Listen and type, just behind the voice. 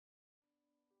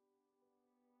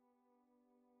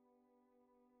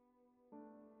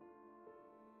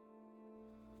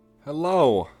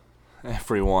Hello,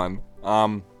 everyone.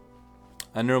 I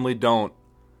normally don't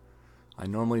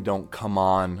come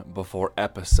on before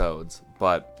episodes,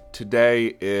 but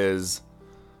today is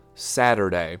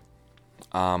Saturday.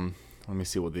 Let me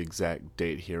see what the exact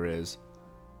date here is.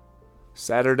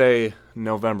 Saturday,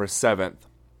 November 7th,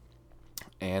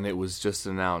 and it was just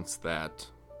announced that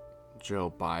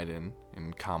Joe Biden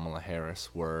and Kamala Harris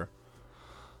were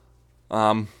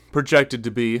projected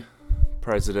to be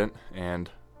president and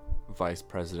vice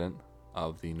president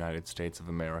of the United States of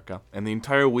America. And the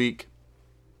entire week,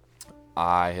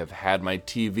 I have had my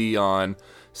TV on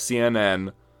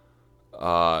CNN,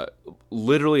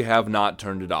 literally have not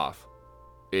turned it off.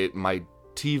 My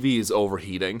TV is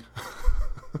overheating.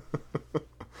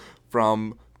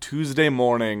 From Tuesday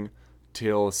morning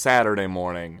till Saturday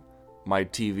morning, my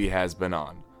TV has been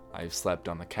on. I've slept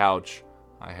on the couch.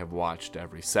 I have watched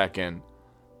every second.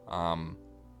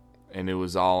 And it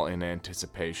was all in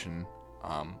anticipation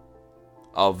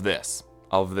of this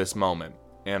moment.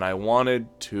 And I wanted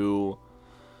to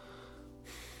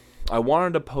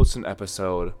post an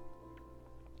episode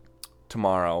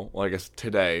tomorrow, well, I guess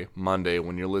today, Monday,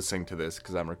 when you're listening to this,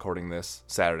 because I'm recording this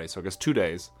Saturday, so I guess 2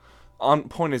 days.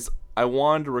 Point is, I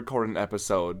wanted to record an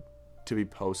episode to be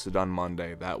posted on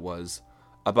Monday that was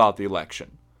about the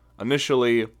election.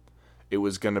 Initially, it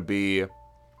was going to be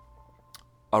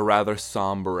a rather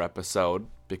somber episode,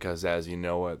 because as you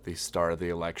know, at the start of the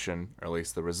election, or at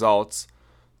least the results,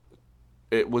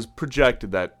 it was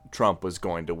projected that Trump was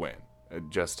going to win.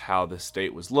 Just how the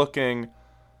state was looking,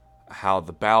 how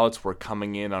the ballots were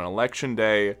coming in on election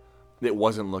day, it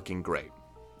wasn't looking great.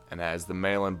 And as the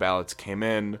mail-in ballots came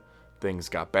in, things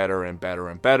got better and better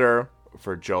and better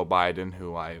for Joe Biden,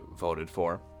 who I voted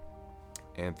for.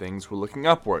 And things were looking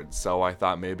upwards, so I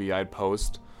thought maybe I'd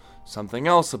post something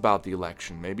else about the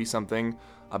election, maybe something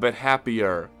a bit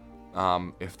happier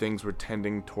if things were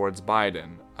tending towards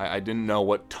Biden. I didn't know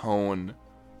what tone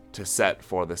to set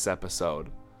for this episode,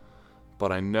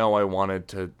 but I know I wanted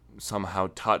to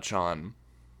somehow touch on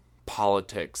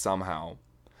politics somehow.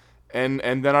 And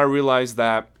then I realized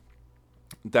that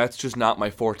that's just not my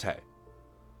forte.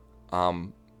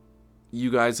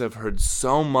 You guys have heard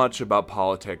so much about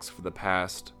politics for the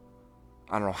past,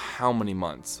 I don't know how many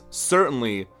months.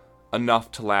 Certainly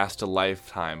enough to last a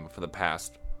lifetime for the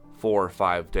past 4 or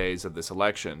 5 days of this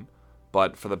election.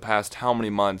 But for the past how many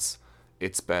months,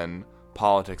 it's been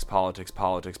politics.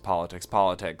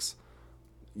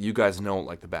 You guys know it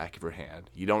like the back of your hand.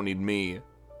 You don't need me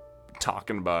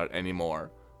talking about it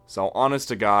anymore. So honest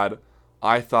to God,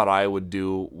 I thought I would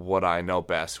do what I know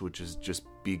best, which is just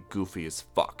be goofy as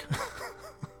fuck.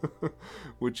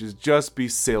 Which is just be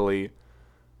silly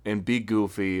and be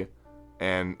goofy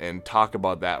and talk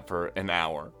about that for an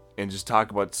hour. And just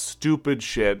talk about stupid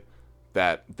shit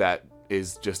that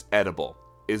is just edible.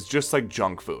 It's just like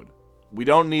junk food. We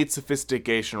don't need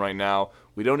sophistication right now.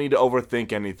 We don't need to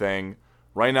overthink anything.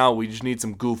 Right now, we just need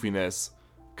some goofiness.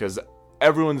 Because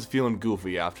everyone's feeling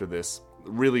goofy after this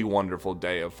really wonderful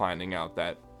day of finding out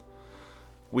that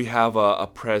we have a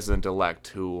president-elect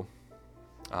who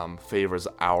favors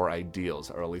our ideals,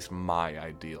 or at least my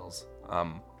ideals.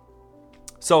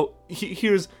 So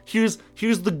here's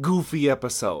the goofy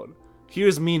episode.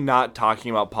 Here's me not talking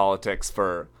about politics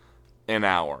for an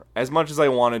hour. As much as I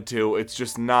wanted to, it's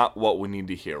just not what we need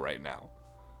to hear right now.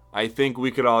 I think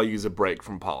we could all use a break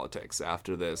from politics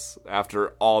after this,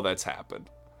 after all that's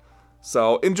happened.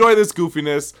 So enjoy this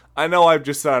goofiness. I know I've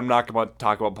just said I'm not going to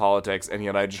talk about politics, and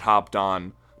yet I just hopped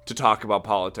on to talk about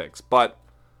politics. But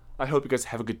I hope you guys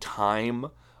have a good time.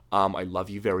 I love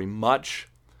you very much.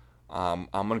 I'm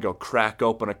going to go crack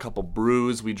open a couple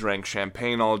brews. We drank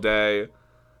champagne all day.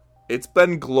 It's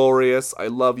been glorious. I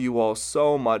love you all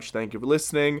so much. Thank you for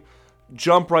listening.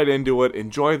 Jump right into it.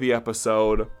 Enjoy the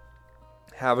episode.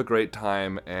 Have a great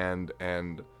time, and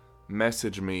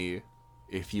message me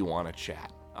if you want to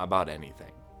chat about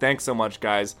anything. Thanks so much,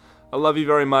 guys. I love you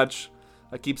very much.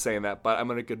 I keep saying that, but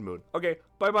I'm in a good mood. Okay,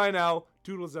 bye-bye now.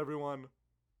 Toodles, everyone.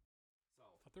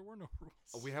 There were no rules.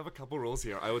 We have a couple rules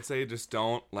here. I would say just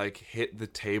don't, hit the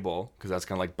table, because that's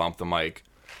going to, bump the mic.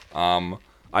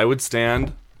 I would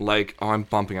stand, I'm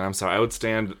bumping it, I'm sorry. I would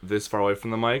stand this far away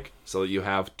from the mic, so that you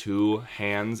have 2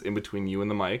 hands in between you and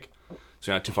the mic.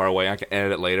 So you're not too far away. I can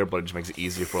edit it later, but it just makes it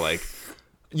easier for,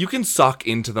 you can suck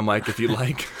into the mic if you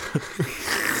like.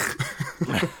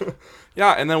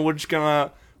 Yeah, and then we just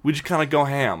kind of go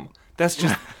ham. That's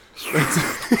just...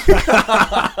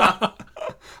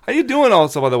 How you doing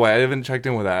also, by the way? I haven't checked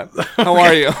in with that. How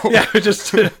are you? Yeah, we just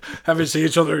haven't seen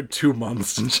each other in 2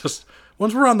 months, and just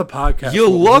once we're on the podcast, you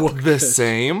look the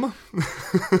same.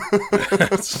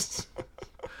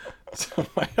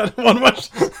 One much.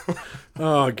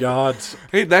 Oh God.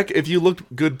 Hey, if you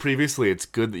looked good previously, it's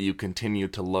good that you continue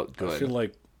to look good. I feel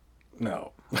like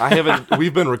no. I haven't.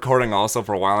 We've been recording also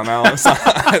for a while now, so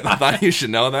I thought you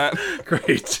should know that.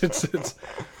 Great.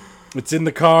 It's in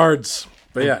the cards.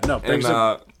 But yeah, no.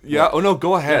 Yeah. Oh no.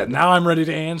 Go ahead. Yeah, now I'm ready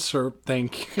to answer.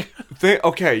 Thank you.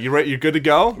 Okay. You ready? You're good to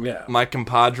go. Yeah. My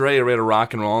compadre, you ready to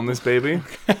rock and roll on this baby?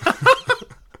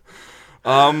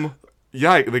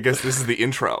 Yeah. I guess this is the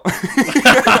intro.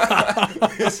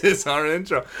 This is our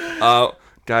intro.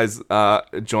 Guys,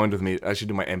 joined with me. I should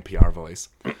do my NPR voice.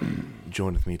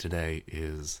 Joined with me today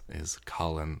is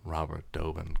Collin Robert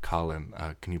Dobin. Collin,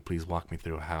 can you please walk me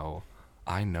through how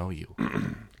I know you?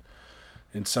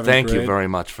 In seventh Thank grade. you very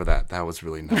much for that. That was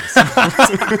really nice.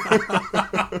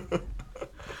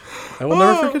 I will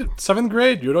never forget it. 7th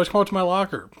grade. You would always come up to my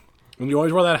locker. And you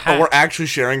always wore that hat. Oh, we're actually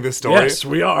sharing this story? Yes,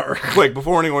 we are. Quick,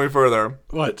 before we go any further.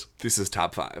 What? This is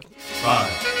top 5.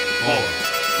 5, 4,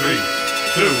 3,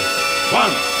 2,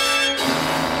 1.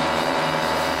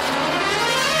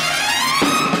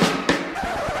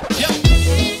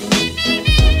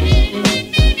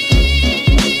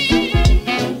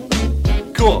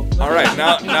 Cool. All right.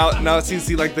 Now,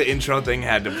 see, like the intro thing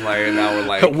had to play, and now we're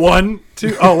like 1,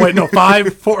 2. Oh wait, no.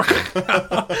 5, 4.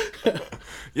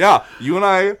 Yeah, you and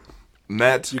I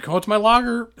met. You come up to my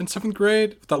locker in 7th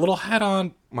grade with that little hat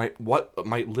on. My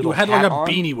little. You had hat like a on?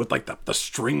 beanie with like the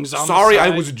strings on. Sorry, the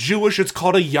side. I was Jewish. It's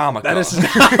called a yarmulke. That is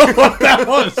not what that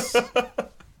was.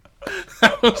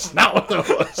 That was not what that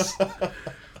was.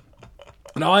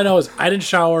 And all I know is I didn't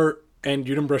shower and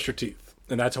you didn't brush your teeth,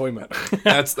 and that's how we met.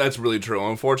 That's really true.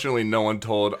 Unfortunately, no one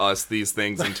told us these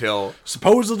things until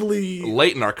Supposedly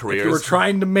late in our careers. if you were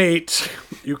trying to mate,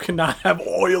 you cannot have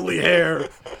oily hair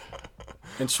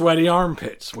and sweaty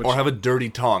armpits, which or have a dirty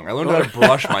tongue. I learned how to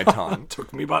brush my tongue.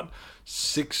 took me about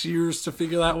 6 years to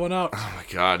figure that one out. Oh my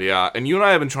god, yeah. And you and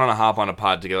I have been trying to hop on a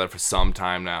pod together for some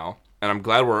time now. And I'm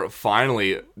glad we're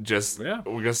finally we're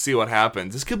gonna see what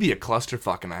happens. This could be a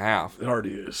clusterfuck and a half. It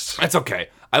already is. That's okay.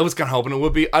 I was kind of hoping it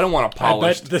would be. I don't want to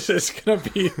polish. I bet this is gonna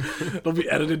be. It'll be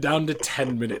edited down to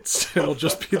 10 minutes. It'll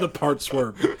just be the parts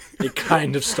where it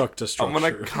kind of stuck to structure. I'm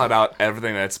gonna cut out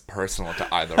everything that's personal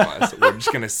to either of us. We're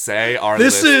just gonna say our.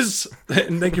 This is.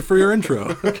 And thank you for your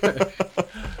intro. Okay.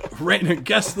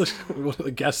 Guess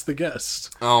the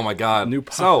guest. Oh my god. New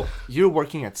pod. So you're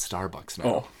working at Starbucks now.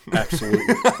 Oh, absolutely.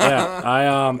 Yeah,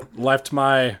 I left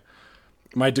my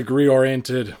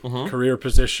degree-oriented career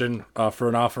position for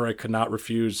an offer I could not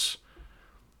refuse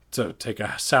to take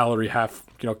a salary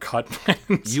cut.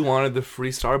 You wanted the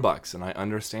free Starbucks, and I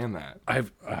understand that.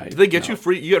 Did they get you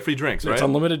free? You get free drinks, right? It's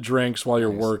unlimited drinks while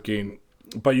you're working,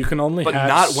 but you can only But have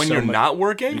not when you're not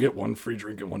working? You get one free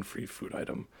drink and one free food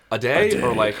item. A day?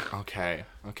 Or like, okay.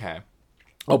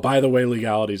 Oh, by the way,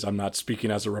 legalities. I'm not speaking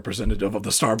as a representative of the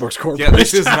Starbucks Corporation. Yeah,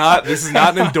 this is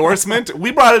not an endorsement.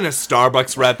 We brought in a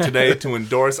Starbucks rep today to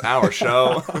endorse our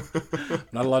show.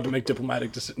 Not allowed to make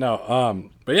diplomatic decisions. No,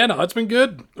 but yeah, no, it's been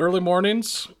good. Early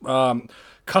mornings.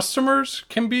 Customers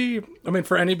can be,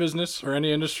 for any business or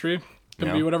any industry,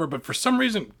 can be whatever. But for some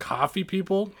reason, coffee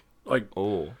people, are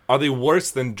they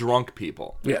worse than drunk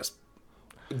people? Yes.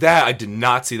 That, I did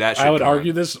not see that shit I would coming.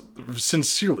 argue this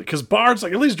sincerely. Because bars,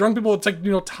 at least drunk people, it's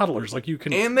toddlers. You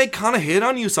can... And they kind of hit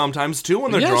on you sometimes, too,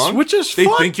 when they're yes, drunk. which is they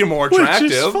fun. think you're more attractive.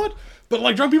 Which is fun.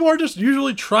 But, drunk people are just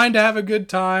usually trying to have a good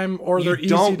time, or they're easy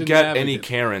to navigate. You don't get any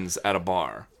Karens at a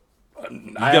bar.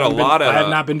 I have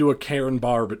not been to a Karen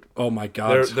bar, but oh my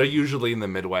god. They're usually in the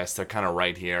Midwest. They're kind of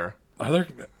right here. Are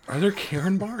there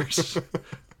Karen bars?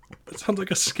 That sounds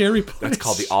like a scary place. That's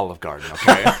called the Olive Garden,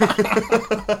 okay?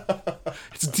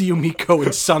 It's D'Amico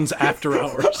and Sons After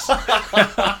Hours.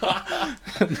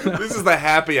 This is the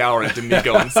happy hour at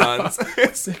D'Amico and Sons.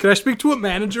 Can I speak to a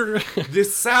manager?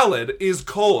 This salad is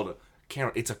cold.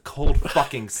 Karen, it's a cold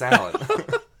fucking salad.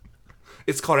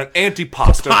 It's called an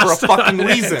antipasta for a fucking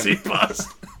reason.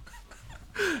 Antipasta.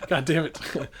 God damn it.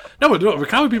 No, but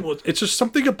coffee people, it's just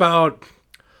something about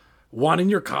wanting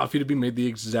your coffee to be made the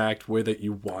exact way that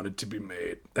you want it to be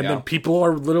made. And then people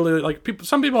are literally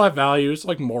some people have values,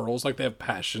 morals, they have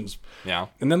passions. Yeah.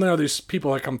 And then there are these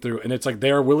people that come through and it's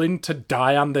they are willing to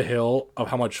die on the hill of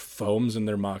how much foam's in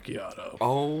their macchiato.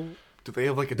 Oh, do they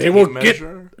have a they will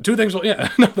measure? Get two things.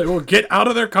 They will get out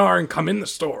of their car and come in the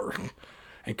store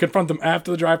and confront them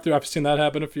after the drive-thru. I've seen that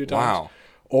happen a few times. Wow.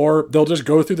 Or they'll just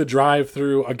go through the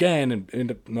drive-thru again,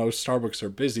 and most Starbucks are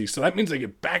busy. So that means they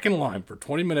get back in line for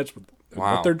 20 minutes with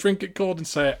let their drink get cold and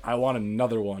say, I want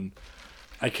another one.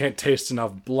 I can't taste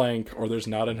enough blank, or there's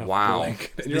not enough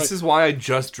blank. This is why I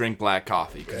just drink black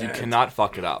coffee, because you cannot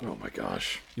fuck it up. Oh my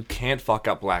gosh. You can't fuck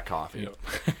up black coffee. Yep.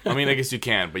 I mean, I guess you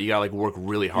can, but you gotta like work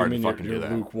really hard to fucking do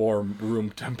that. Lukewarm room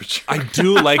temperature. I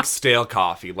do like stale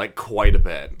coffee, like quite a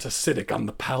bit. It's acidic on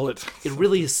the palate. It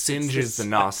really singes the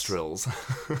nostrils.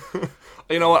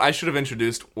 You know what? I should have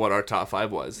introduced what our top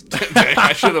 5 was today.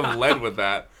 I should have led with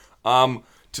that.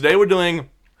 Today we're doing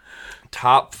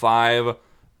top 5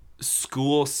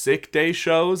 school sick day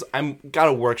shows. I'm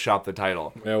gotta workshop the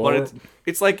title, but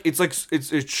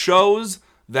it's shows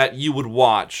that you would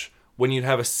watch when you'd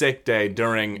have a sick day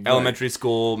during elementary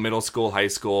school, middle school, high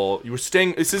school. You were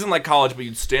staying. This isn't like college, but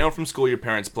you'd stay home from school at your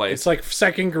parents' place. It's like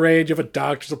second grade. You have a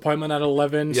doctor's appointment at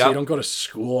 11, so you don't go to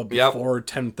school before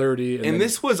 10:30. And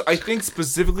this was, I think,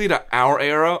 specifically to our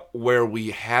era where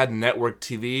we had network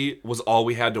TV was all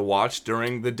we had to watch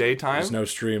during the daytime. There's no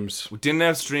streams. We didn't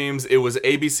have streams. It was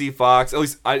ABC, Fox. At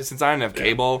least since I didn't have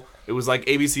cable, it was like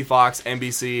ABC, Fox,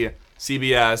 NBC,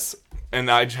 CBS. And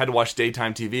I just had to watch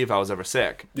daytime TV if I was ever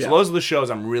sick. So those are the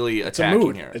shows I'm really attacking it's a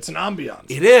mood. Here. It's an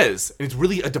ambiance. It is. And it's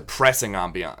really a depressing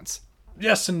ambiance.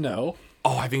 Yes and no.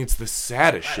 Oh, I think it's the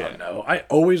saddest shit. I don't know. I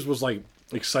always was like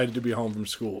excited to be home from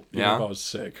school even if I was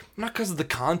sick. Not because of the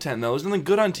content, though. There's nothing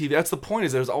good on TV. That's the point,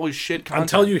 is there's always shit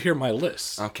content. Until you hear my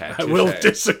list. Okay. I will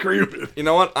disagree with you. You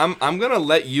know what? I'm going to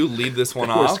let you lead this one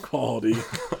off. There was quality.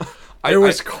 There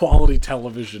was quality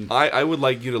television. I would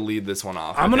like you to lead this one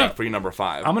off for your number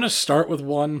 5. I'm going to start with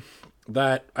one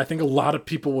that I think a lot of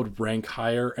people would rank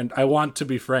higher. And I want to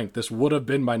be frank, this would have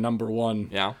been my number 1.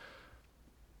 Yeah.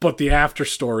 But the after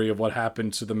story of what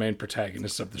happened to the main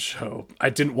protagonist of the show,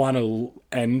 I didn't want to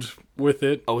end with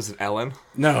it. Oh, was it Ellen?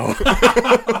 No.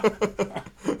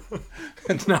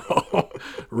 No.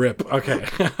 Rip. Okay.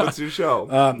 What's your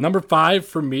show? Number 5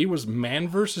 for me was Man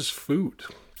vs. Food.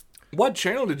 What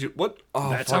channel did you... What?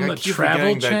 Oh, that's on the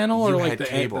Travel Channel or like the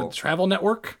Travel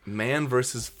Network? Man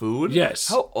vs. Food? Yes.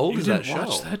 How old is that show?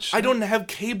 Watch that show? I don't have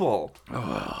cable.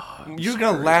 You're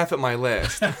going to laugh at my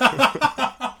list.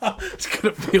 It's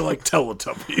going to be like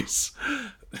Teletubbies.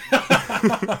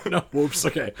 No, whoops,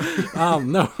 okay.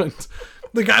 No,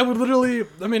 the guy would literally...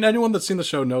 I mean, anyone that's seen the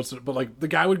show knows it, but like the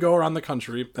guy would go around the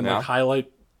country and like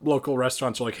highlight local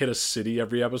restaurants or like hit a city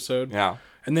every episode. Yeah.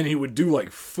 And then he would do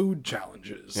like food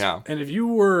challenges. Yeah. And if you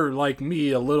were like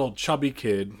me, a little chubby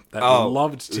kid that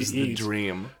loved to eat, the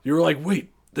dream. You were like,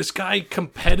 wait, this guy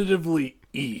competitively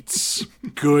eats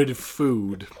good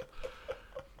food.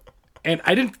 And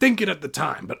I didn't think it at the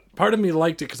time, but part of me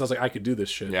liked it because I was like, I could do this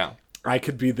shit. Yeah. I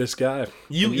could be this guy.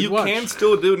 You can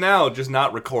still do it now, just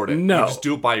not record it. No. You just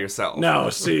do it by yourself. No,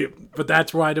 see, but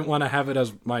that's why I didn't want to have it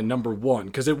as my number 1,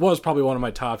 because it was probably one of my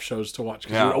top shows to watch,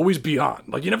 because you would always be on.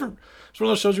 Like, you never... It's one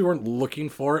of those shows you weren't looking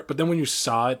for it, but then when you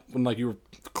saw it, when like you were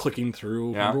clicking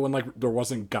through, remember when like there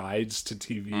wasn't guides to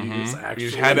TV? You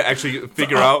just had to actually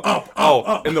figure out.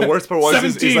 And the worst part was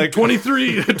 17, is like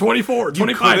 23, 24,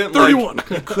 25, 31. Like,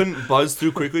 you couldn't buzz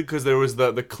through quickly because there was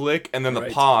the click and then the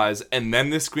pause and then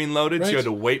the screen loaded, so you had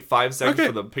to wait 5 seconds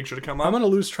for the picture to come up. I'm gonna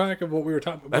lose track of what we were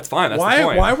talking about. That's fine. That's the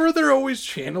point. Why were there always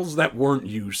channels that weren't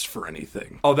used for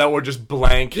anything? Oh, that were just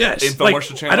blank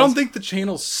infomercial channels? I don't think the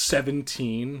channel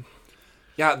 17.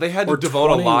 Yeah, they had to devote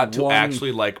a lot to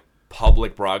actually, like,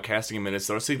 public broadcasting in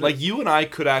Minnesota. See, like, you and I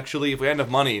could actually, if we had enough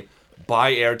money,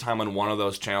 buy airtime on one of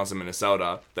those channels in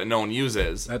Minnesota that no one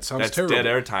uses. That sounds That's terrible. dead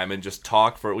airtime, and just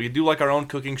talk for... We could do, like, our own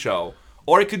cooking show.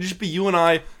 Or it could just be you and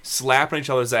I slapping each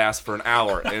other's ass for an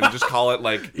hour and just call it,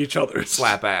 like... each other's.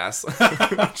 Slap ass.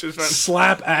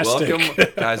 Slap ass.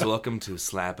 Guys, welcome to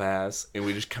Slap Ass. And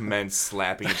we just commence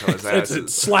slapping each other's asses.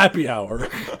 It's Slappy Hour.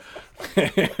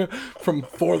 From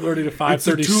 4:30 to 5:37. It's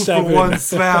a 2-for-1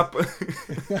 slap.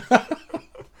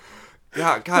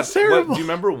 Yeah, God. Do you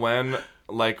remember when,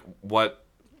 like, what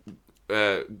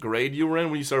grade you were in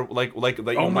when you started, like you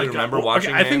remember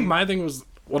watching? I think my thing was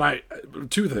when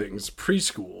 2 things: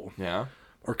 preschool. Yeah.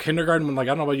 Or kindergarten, when, like, I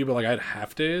don't know about you, but, like, I had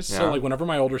half days. Yeah. So, like, whenever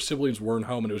my older siblings weren't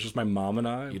home and it was just my mom and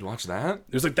I. You'd watch that?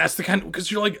 It was, like, that's the kind of... Because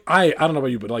you're, like, I don't know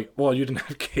about you, but, like, well, you didn't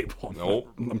have cable. Nope.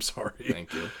 I'm sorry.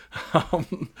 Thank you. I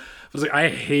was, like, I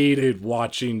hated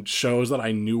watching shows that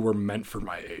I knew were meant for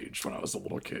my age when I was a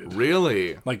little kid.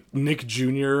 Really? Like, Nick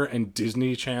Jr. and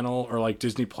Disney Channel or, like,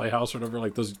 Disney Playhouse or whatever.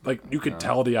 Like, those... Like, you could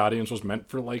tell the audience was meant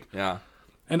for, like... Yeah.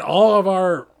 And all of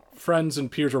our... friends and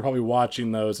peers were probably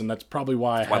watching those, and that's probably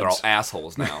why they're all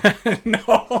assholes now.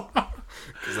 No,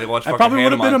 because they watch. I probably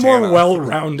would have been a more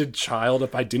well-rounded child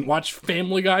if I didn't watch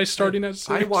Family Guy starting at 6.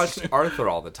 I watched Arthur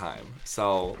all the time,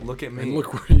 so look at me. And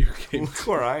look where you came. Look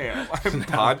where I am. I'm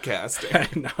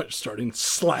podcasting. And now it's starting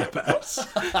Slap Ass.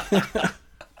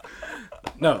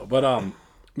 No, but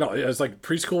No, it's like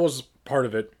preschool was part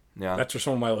of it. Yeah. That's where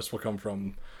some of my list will come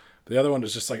from. But the other one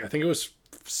is just like, I think it was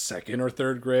second or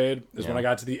third grade is when I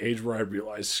got to the age where I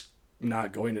realized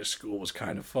not going to school was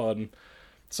kind of fun.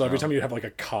 So every time you have like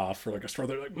a cough or like a sore,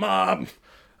 they're like, Mom,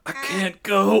 I can't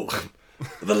go.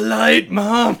 The light,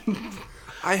 Mom.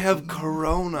 I have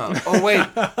corona. Oh, wait.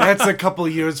 That's a couple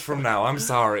years from now. I'm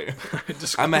sorry.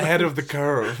 I'm ahead of the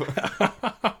curve.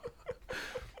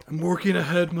 I'm working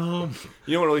ahead, Mom.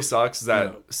 You know what really sucks is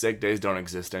that sick days don't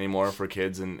exist anymore for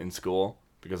kids in school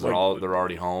because they're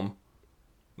already home.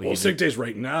 Like well, sick days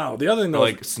right now. The other thing, though,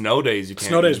 like snow days, you can't.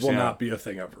 Snow days will not be a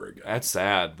thing ever again. That's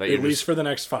sad. At least for the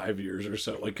next 5 years or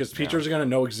so. Like, because teachers are going to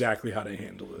know exactly how to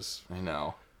handle this. I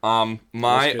know. I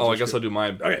guess I'll do my.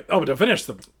 Okay. Oh, but to finish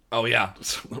the. Oh yeah.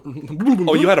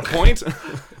 Oh, you had a point.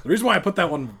 The reason why I put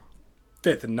that one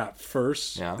fifth and not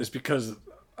first is because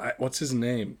what's his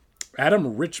name?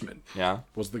 Adam Richman. Yeah.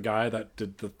 Was the guy that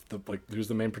did the like who's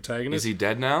the main protagonist? Is he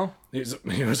dead now? He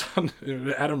was on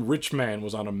Adam Richman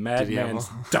was on a madman's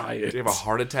diet. Did he have a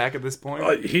heart attack at this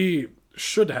point? He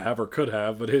should have or could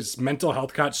have, but his mental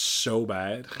health got so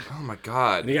bad. Oh my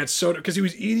god. And he got so because he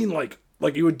was eating like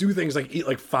he would do things like eat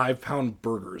like 5-pound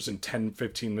burgers in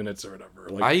 10-15 minutes or whatever.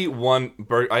 Like, I eat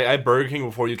I had Burger King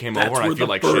before you came over, and I feel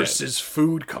like shit. That's where his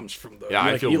food comes from, though. Yeah,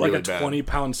 I feel really bad. Like a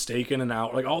 20-pound steak in and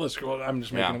out, like all this. I'm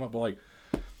just making them up, but like,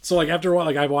 so like after a while,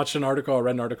 like I read an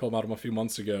article about him a few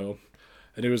months ago,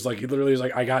 and it was like he literally was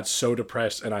like, I got so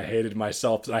depressed and I hated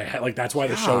myself. That's why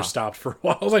the show stopped for a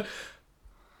while. I was like,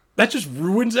 that just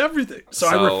ruins everything. So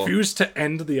I refuse to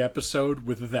end the episode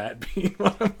with that being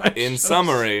one of my In shows.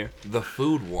 summary, the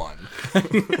food won.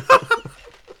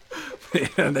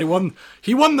 And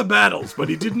he won the battles, but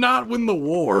he did not win the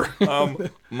war.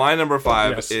 My number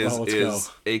 5 Yes, is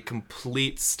a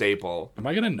complete staple. Am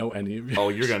I gonna know any of you? Oh,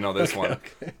 you're gonna know this one.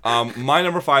 Okay. My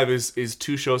number 5 is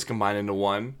 2 shows combined into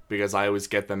one because I always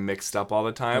get them mixed up all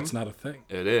the time. That's not a thing.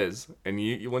 It is, and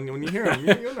when you hear them,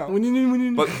 you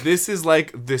know. But this is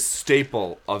like the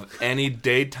staple of any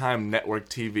daytime network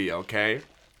TV. Okay,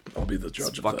 I'll be the judge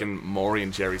it's of fucking that. Maury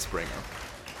and Jerry Springer.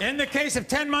 In the case of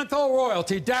 10-month-old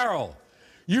royalty, Daryl,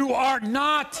 you are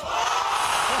not.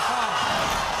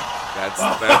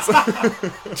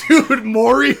 That's Dude,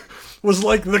 Maury was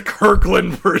like the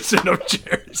Kirkland version of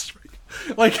Jerry Springer.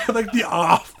 Like the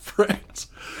off-brand.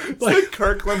 like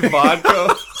Kirkland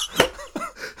vodka.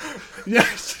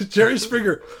 Yes, Jerry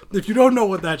Springer. If you don't know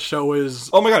what that show is,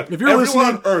 Oh my god! if you're Everyone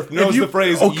listening, on Earth knows the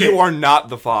phrase okay, "You are not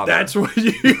the father." That's what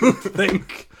you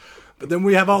think. But then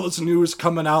we have all this news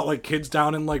coming out, like kids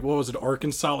down in like, what was it,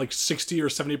 Arkansas, like 60 or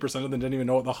 70% of them didn't even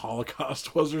know what the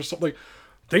Holocaust was or something.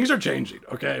 Things are changing,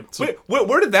 okay? So, Wait,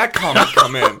 where did that comment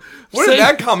come in? Where did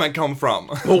that comment come from?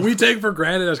 what we take for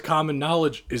granted as common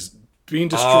knowledge is being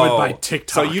destroyed by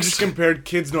TikTok. So you just compared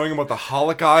kids knowing about the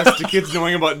Holocaust to kids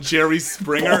knowing about Jerry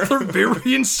Springer? Both are very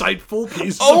insightful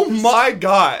pieces. Oh my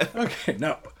god. Okay,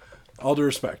 no. All due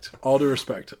respect.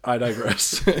 I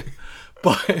digress.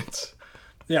 But...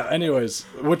 yeah, anyways,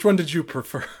 which one did you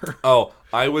prefer? Oh,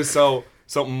 I was so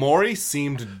Maury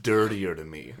seemed dirtier to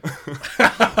me.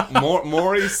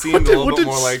 Maury seemed a little bit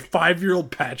more like 5-year-old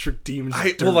Patrick Deems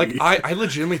dirty? Well, like I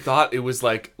legitimately thought it was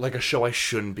like a show I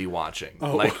shouldn't be watching.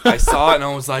 Oh. Like I saw it and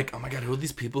I was like, oh my god, who are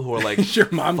these people who are like your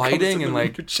mom fighting and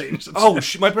like change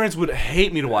the my parents would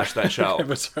hate me to watch that show. Okay,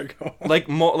 but sorry, go on.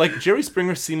 Like Jerry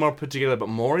Springer seemed more put together, but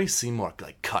Maury seemed more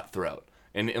like cutthroat.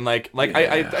 And yeah.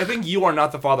 I think You Are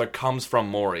Not the Father comes from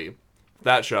Maury,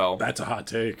 that show. That's a hot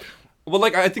take. Well,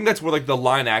 like I think that's where like the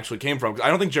line actually came from. 'Cause I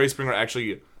don't think Jerry Springer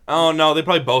actually. Oh no, they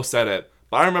probably both said it,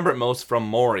 but I remember it most from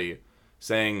Maury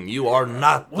saying, "You are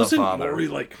not the father." Wasn't Maury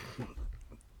like?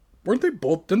 Weren't they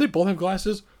both? Didn't they both have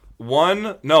glasses?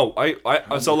 One, no,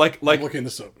 so like I'm looking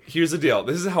this up. Here's the deal.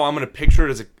 This is how I'm gonna picture it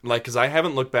as because I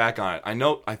haven't looked back on it.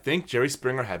 I think Jerry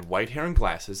Springer had white hair and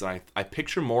glasses, and I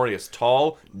picture Maury as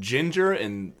tall, ginger,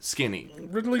 and skinny.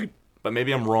 Really? But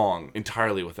maybe I'm wrong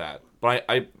entirely with that. But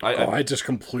I just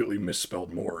completely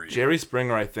misspelled Maury. Jerry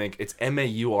Springer, I think it's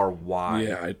Maury.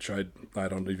 Yeah, I tried. I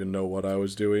don't even know what I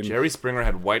was doing. Jerry Springer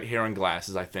had white hair and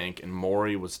glasses, I think, and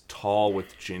Maury was tall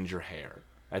with ginger hair.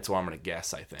 That's what I'm gonna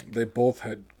guess. I think They both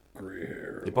had gray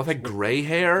hair. they both had gray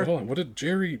hair. Hold on, what did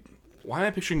Jerry? Why am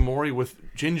I picturing Maury with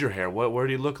ginger hair? Where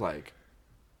do you look like?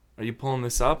 Are you pulling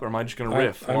this up, or am I just gonna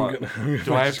riff?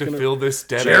 Do I have to fill this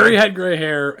dead Jerry air? had gray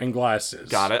hair and glasses.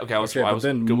 Got it. Okay, I was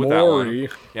then good with Maury, that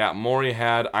one. Yeah, Maury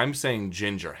had. I'm saying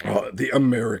ginger hair. the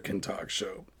American talk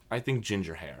show. I think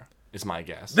ginger hair is my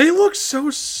guess. They look so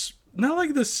not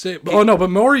like the same. Oh no, but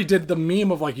Maury did the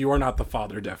meme of like "You Are Not the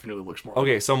Father." Definitely looks more.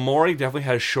 Okay, so Maury definitely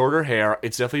has shorter hair.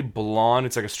 It's definitely blonde.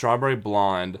 It's like a strawberry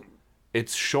blonde,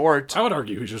 It's short. I would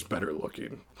argue he's just better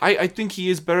looking. I think he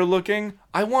is better looking.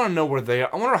 I want to know where they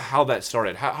are. I wonder how that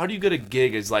started. How do you get a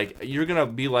gig as like you're gonna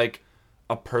be like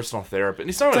a personal therapist? And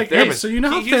he's not a therapist. Hey, so you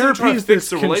know how therapy is this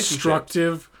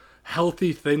constructive,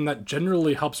 healthy thing that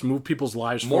generally helps move people's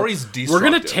lives forward. Maury's destructive. We're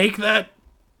gonna take that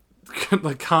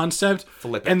like concept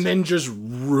and then just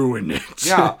ruin it.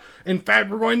 Yeah. In fact,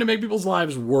 we're going to make people's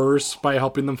lives worse by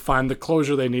helping them find the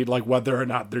closure they need, like whether or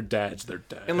not their dad's their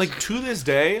dad. And like to this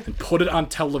day, and put it on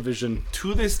television.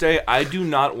 To this day, I do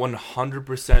not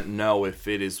 100% know if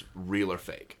it is real or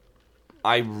fake.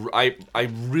 I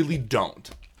really don't.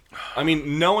 I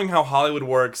mean, knowing how Hollywood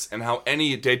works and how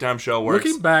any daytime show works,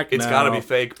 looking back, it's got to be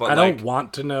fake. But I don't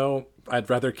want to know. I'd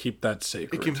rather keep that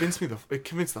sacred. It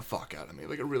convinced the fuck out of me.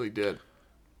 Like it really did.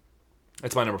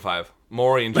 It's my number 5.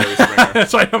 Maury and Jerry Springer.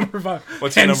 That's my number 5.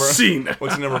 What's your number? Scene.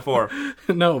 What's your number 4?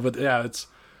 No, but yeah, that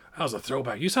was a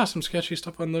throwback. You saw some sketchy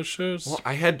stuff on those shows. Well,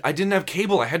 I didn't have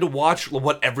cable. I had to watch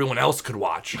what everyone else could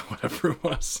watch. Whatever it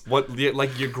was.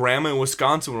 Like your grandma in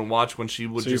Wisconsin would watch when she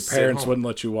would. So just your parents wouldn't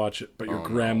let you watch it, but your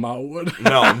grandma would.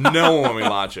 No one would let me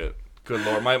watch it. Good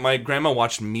Lord. My grandma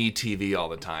watched Me TV all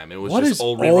the time. It was just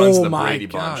old reruns of the Brady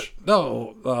Bunch.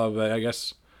 No, I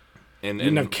guess. And you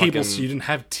didn't have cable, so you didn't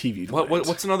have TV.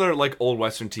 What's another like old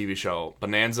Western TV show?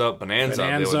 Bonanza.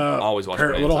 They would always watch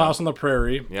Bonanza. Little House on the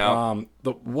Prairie. Yeah.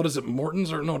 What is it,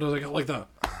 Morton's or no? Does it got like the?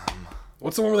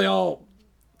 What's the one where they all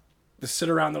just sit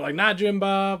around? They're like, not Jim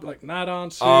Bob, like not on.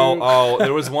 Sue. Oh,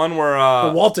 there was one where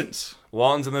the Waltons,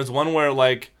 and there's one where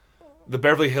like. The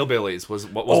Beverly Hillbillies was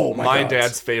my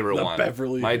dad's favorite one.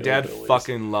 My dad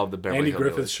fucking loved the Beverly Hillbillies. Andy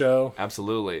Griffith's show.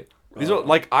 Absolutely. These are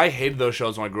like I hated those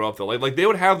shows when I grew up though. Like they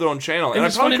would have their own channel, and I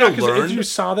it's probably funny could have learned. If you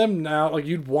saw them now, like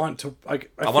you'd want to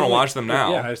like. I want to watch them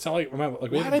now. Yeah, it's not like remember.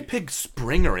 Like, why did I pick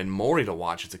Springer and Maury to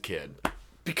watch as a kid?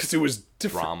 Because it was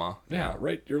different. Drama. Yeah,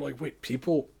 right. You're like, wait,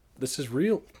 people. This is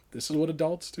real. This is what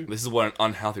adults do. This is what an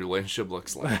unhealthy relationship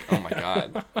looks like. Oh my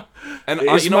god. And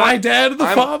is my dad the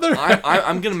father?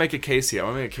 I'm gonna make a case here.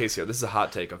 This is a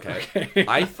hot take, okay?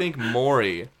 I think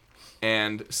Maury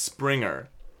and Springer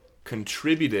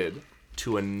contributed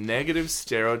to a negative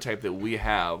stereotype that we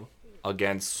have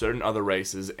against certain other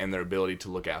races and their ability to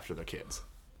look after their kids.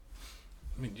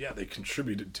 I mean, yeah, they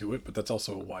contributed to it, but that's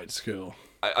also a wide scale.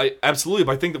 I absolutely,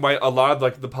 but I think that why a lot of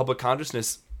like the public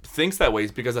consciousness thinks that way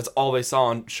is because that's all they saw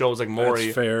on shows like Maury.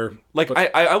 That's fair. Like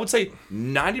I would say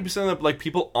 90% of the like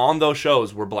people on those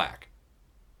shows were black.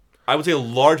 I would say a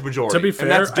large majority. To be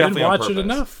fair, I didn't watch it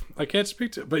enough. I can't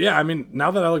speak to it. But yeah, I mean,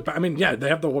 now that I look back, I mean, yeah, they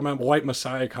have the white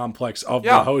messiah complex of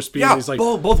the host being these like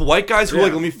both white guys who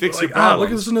like let me fix your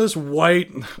problems. Listen to this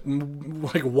white,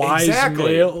 like wise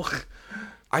male.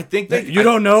 I think that you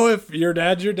don't know if your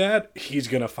dad's your dad. He's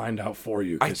gonna find out for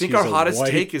you. I think our hottest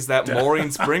take is that Maury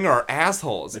and Springer are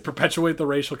assholes. They perpetuate the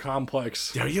racial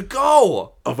complex. There you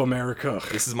go. Of America.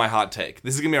 This is my hot take.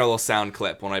 This is gonna be our little sound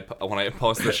clip when I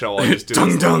post the show. I'll just do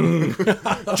dung dung.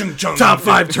 Top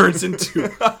 5 turns into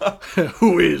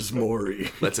who is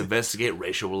Maury? Let's investigate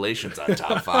racial relations on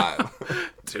Top 5.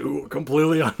 2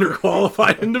 completely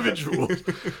underqualified individuals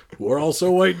who are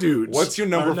also white dudes. What's your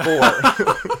number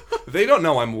 4? They don't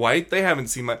know I'm white. They haven't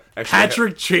seen my...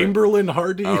 Patrick Chamberlain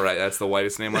Hardy. All right, that's the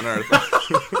whitest name on earth.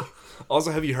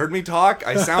 Also, have you heard me talk?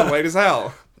 I sound white as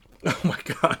hell. Oh my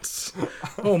god.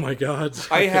 Oh my god.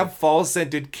 I have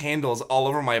fall-scented candles all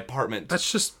over my apartment.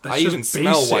 That's I even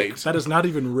smell white. That is not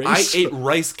even race. I ate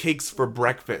rice cakes for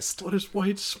breakfast. What does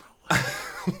white smell like?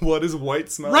 What does white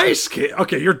smell rice cake.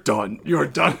 Okay, you're done. You are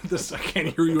done with this. I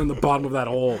can't hear you in the bottom of that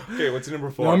hole. Okay, what's your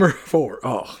number 4? Number 4.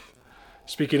 Oh.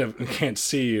 Speaking of Can't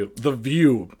See You, The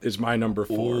View is my number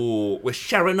 4. Ooh, with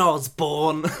Sharon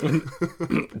Osbourne.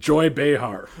 Joy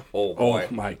Behar. Oh, boy.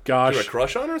 Oh, my gosh. You have a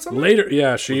crush on her or something? Later,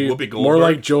 yeah, she... More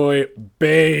like Joy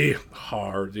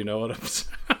Behar. Do you know what I'm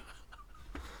saying?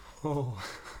 Oh.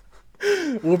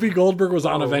 Whoopi Goldberg was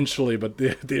on eventually, but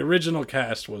the original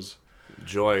cast was...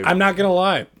 Joy. I'm not going to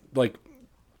lie. Like,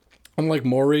 unlike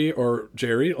Maury or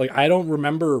Jerry, like, I don't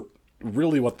remember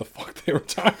really what the fuck they were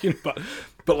talking about.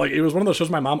 But, like, it was one of those shows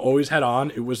my mom always had on.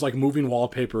 It was, like, moving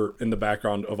wallpaper in the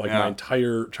background of, like, my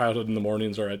entire childhood in the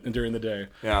mornings or during the day.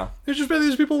 Yeah. There's just been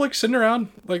these people, like, sitting around.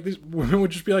 Like, these women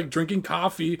would just be, like, drinking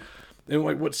coffee in,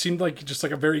 like, what seemed like just,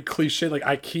 like, a very cliche, like,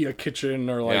 IKEA kitchen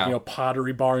or, like, you know,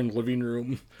 Pottery Barn living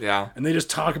room. Yeah. And they just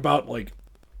talk about, like,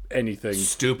 anything.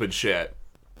 Stupid shit.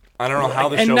 I don't know how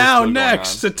the show is still going on. And now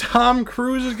next, Tom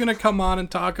Cruise is going to come on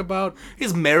and talk about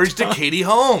his marriage to Katie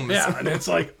Holmes. Yeah, and it's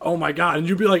like, oh my god. And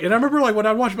you'd be like, and I remember like when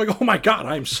I watched, like, oh my god,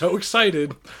 I'm so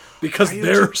excited because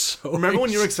they're so. Remember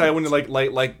when you were excited when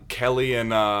like Kelly and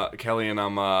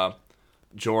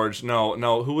George?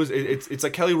 No, who was it? It's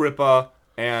like Kelly Ripa,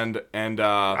 And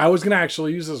I was gonna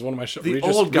actually use this as one of my shows. the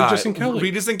old guy, Regis and Kelly.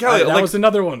 Regis and Kelly. That was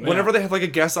another one. Whenever they have like a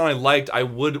guest on I liked, I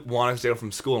would want to stay up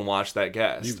from school and watch that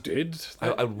guest. You did?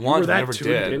 I want to, never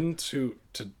did. Into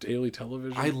daily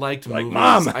television. I liked movies.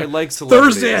 Mom, I like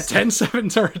celebrities. Thursday at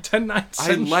 10/7 or 10/9.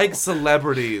 I like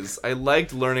celebrities. I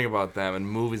liked learning about them and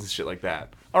movies and shit like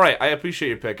that. All right, I appreciate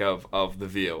your pick of The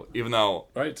View, even though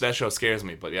that show scares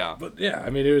me. But yeah, I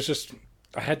mean, it was just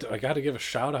I got to give a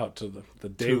shout out to the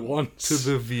day one to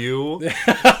The View.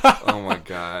 Oh my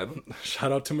god!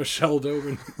 Shout out to Michelle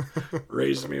Dobin,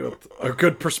 raised me with a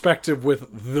good perspective with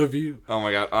The View. Oh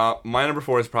my god! My number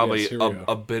 4 is probably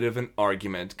a bit of an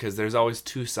argument because there's always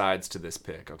two sides to this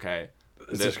pick. Okay,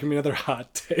 is this gonna be another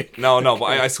hot take? No, but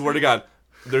I swear to God,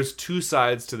 there's two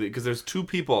sides to because there's two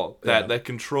people that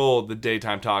control the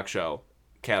daytime talk show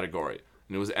category,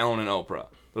 and it was Ellen and Oprah.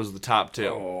 Those are the top two.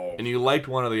 Oh. And you liked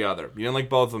one or the other. You didn't like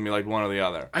both of them, you liked one or the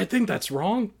other. I think that's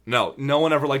wrong. No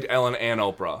one ever liked Ellen and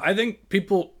Oprah. I think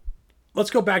people... Let's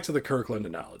go back to the Kirkland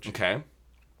analogy. Okay.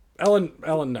 Ellen,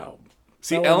 no.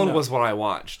 See, Ellen was what I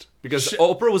watched. Because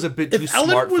Oprah was a bit too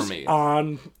smart for me.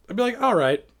 On, I'd be like, all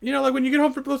right. You know, like when you get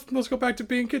home from... Let's go back to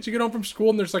being kids. You get home from school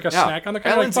and there's like a snack on the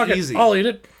counter. Ellen's like, easy. I'll eat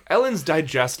it. Ellen's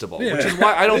digestible, which is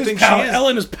why I don't think she is.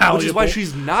 Ellen is palatable. Which is why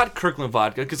she's not Kirkland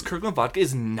vodka, because Kirkland vodka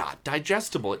is not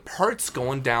digestible. It hurts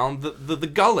going down the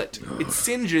gullet. It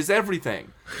singes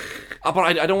everything. But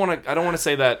I don't want to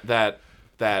say that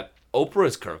Oprah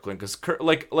is Kirkland, because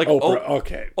Oprah,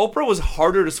 okay. Oprah was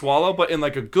harder to swallow, but in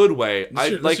like a good way.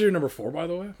 This is your number 4, by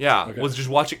the way? Yeah, okay. Was just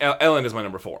watching Ellen is my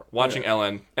number 4. Watching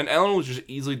Ellen, and Ellen was just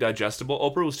easily digestible.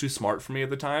 Oprah was too smart for me at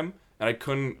the time, and I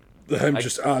couldn't.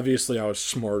 Obviously I was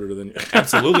smarter than you.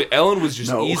 Absolutely, Ellen was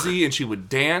just easy, and she would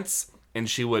dance, and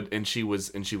she was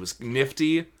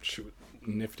nifty. She was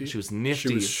nifty. She was nifty.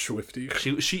 She was swifty.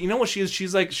 She you know what she is?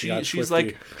 She's like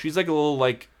a little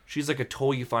like. She's like a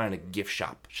toy you find in a gift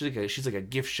shop. She's like a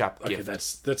gift shop gift. Okay,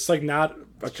 that's like not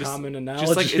a common analogy.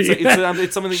 Just like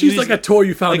it's something that she's like a toy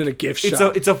you found in a gift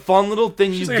shop. It's a fun little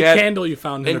thing she's you like get. A candle you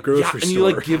found in a grocery store. And you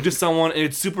like give to someone, and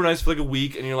it's super nice for like a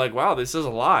week, and you're like, wow, this is a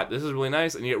lot. This is really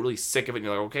nice, and you get really sick of it, and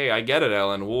you're like, okay, I get it,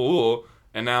 Ellen. Whoa.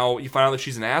 And now you find out that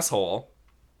she's an asshole.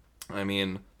 I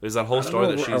mean, there's that whole story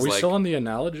that she's like. Are we still on the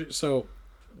analogy? So.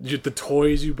 The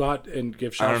toys you bought in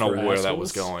gift shops. I don't know where assholes? That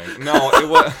was going. No, it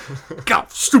was.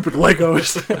 God, stupid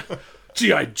Legos.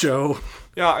 G.I. Joe.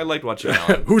 Yeah, I liked watching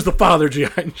Ellen. Who's the father, G.I.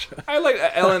 Joe? I like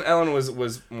Ellen. Ellen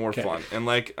was more fun, and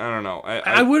like I don't know.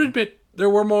 I would admit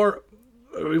there were more.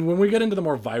 I mean, when we get into the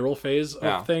more viral phase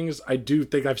of things, I do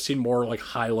think I've seen more like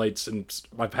highlights, and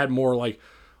I've had more like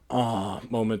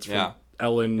moments from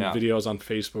Ellen videos on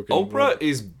Facebook. Oprah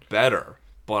is better,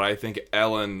 but I think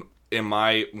Ellen. When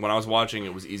I was watching,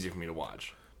 it was easier for me to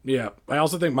watch. Yeah, I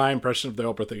also think my impression of the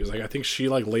Oprah thing is like I think she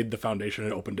like laid the foundation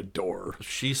and opened a door.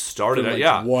 She started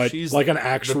it, what she's like an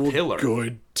actual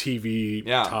good TV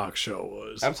talk show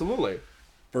was. Absolutely.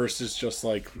 Versus just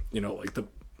like like the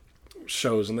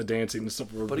shows and the dancing and stuff.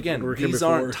 But again, these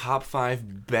aren't top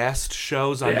 5 best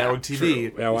shows on network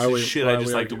TV. Yeah, I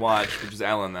just like to watch, which is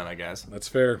Ellen. Then I guess that's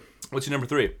fair. What's your number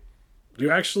 3?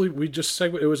 We just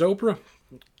segued. It was Oprah.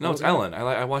 No, it's Ellen.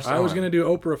 I watched Ellen. I was going to do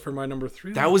Oprah for my number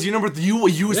 3. That was your number 3. You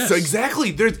yes.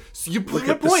 Exactly. You proved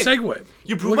my point. Segue.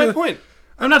 You proved my point.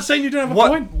 I'm not saying you didn't have a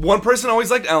point. One person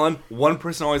always liked Ellen. One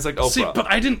person always liked Oprah. See, but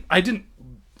I didn't.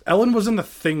 Ellen wasn't a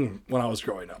thing when I was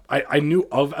growing up. I knew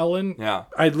of Ellen. Yeah.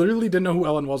 I literally didn't know who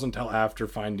Ellen was until after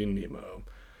Finding Nemo.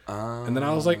 And then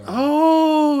I was like,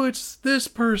 oh, it's this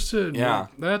person. Yeah.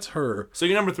 That's her. So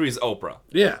your number 3 is Oprah.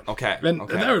 Yeah. Okay. And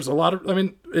there was a lot of, I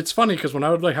mean, it's funny because when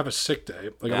I would like have a sick day,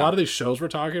 like a lot of these shows we're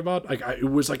talking about, like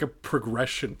it was like a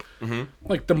progression. Mm-hmm.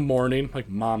 Like the morning, like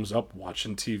mom's up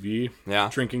watching TV,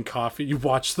 drinking coffee. You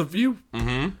watch The View. Mm-hmm.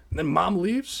 And then mom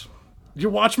leaves. You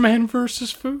watch Man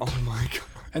vs. Food. Oh my God.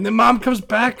 And then mom comes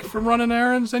back from running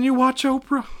errands and you watch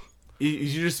Oprah.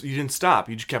 You didn't stop.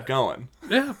 You just kept going.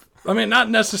 Yeah. I mean, not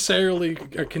necessarily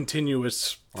a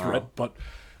continuous threat, but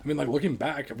I mean, like looking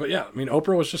back, but yeah, I mean,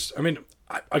 Oprah was just, I mean,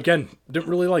 again, didn't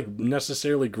really like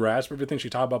necessarily grasp everything she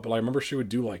talked about, but I remember she would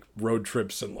do like road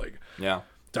trips and like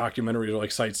documentaries or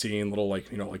like sightseeing, little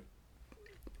like, like,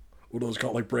 what are those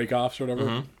called, like break-offs or whatever.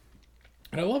 Mm-hmm.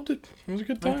 And I loved it. It was a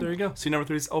good time. There you go. See, number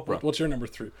 3 is Oprah. What's your number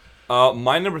 3?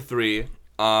 My number 3,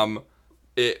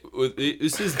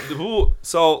 this is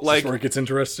so like this is where it gets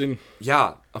interesting.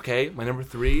 Yeah. Okay. My number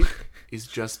 3 is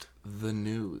just the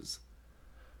news.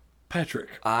 Patrick.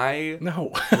 I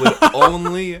would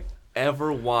only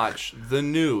ever watch the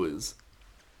news,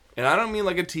 and I don't mean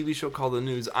like a TV show called The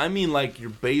News. I mean like your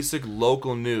basic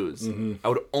local news. Mm-hmm. I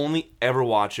would only ever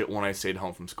watch it when I stayed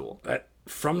home from school.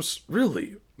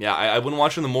 Really? Yeah, I wouldn't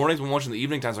watch it in the mornings. I wouldn't watch it in the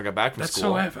evening times when I got back from That's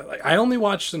school. so like I only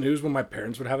watched the news when my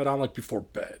parents would have it on like before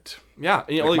bed. Yeah,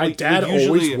 you know, Like, my dad usually,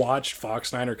 always watched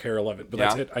Fox 9 or Care 11, but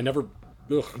that's Yeah. it. I never.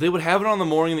 Ugh. They would have it on in the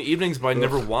morning and the evenings, but I'd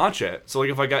never watch it. So like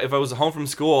if I was home from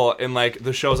school and like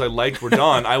the shows I liked were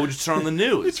done, I would just turn on the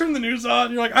You news. turn the news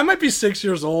on, you're like, I might be 6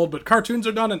 years old, but cartoons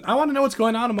are done, and I want to know what's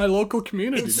going on in my local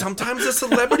community. And sometimes a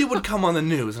celebrity would come on the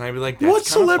news, and I'd be like, That's What kinda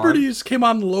fun. celebrities came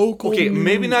on local? Okay,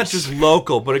 maybe not news? just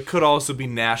local, but it could also be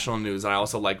national news. I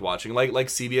also liked watching, like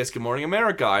CBS Good Morning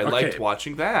America. I liked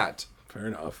watching that. Fair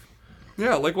enough.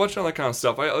 Yeah, I like watching all that kind of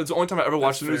stuff. It's the only time I ever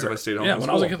watched the news if I stayed home. Yeah, from when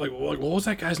I was a school. kid, like, what was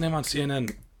that guy's name on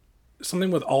CNN? Something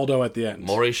with Aldo at the end.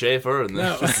 Maury Schaefer and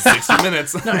No. the 60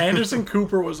 Minutes. No, Anderson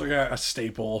Cooper was like a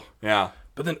staple. Yeah.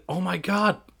 But then, oh my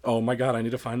god, I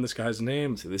need to find this guy's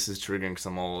name. So this is triggering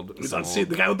some old. Let's see,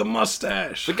 the guy with the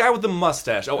mustache. The guy with the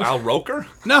mustache. Oh, Al Roker?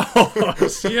 No,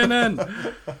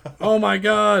 CNN. Oh my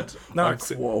god, not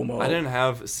Cuomo. I didn't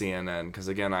have CNN because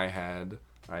again I had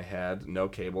no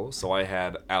cable, so I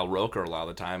had Al Roker a lot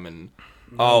of the time and.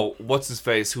 Oh, what's his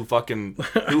face? Who had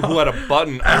a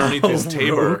button underneath his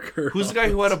table? Roker. Who's the guy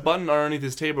who had a button underneath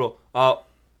his table?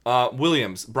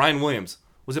 Williams. Brian Williams.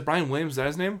 Was it Brian Williams? Is that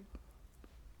his name?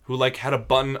 Who like had a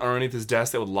button underneath his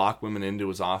desk that would lock women into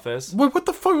his office? What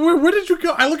the fuck? Where did you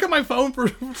go? I look at my phone for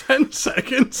 10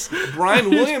 seconds. Brian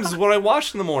Williams is what I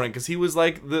watched in the morning because he was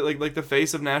like the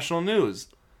face of national news,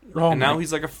 Oh and now my-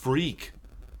 he's like a freak.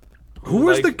 Who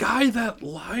was like- the guy that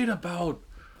lied about?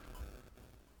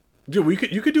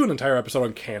 Dude, you could do an entire episode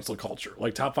on cancel culture,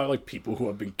 like top 5 like people who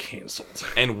have been canceled.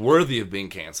 And worthy of being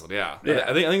canceled. Yeah. Yeah.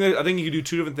 I think you could do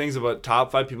 2 different things about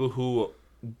top 5 people who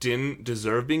didn't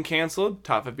deserve being canceled.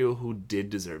 Top 5 people who did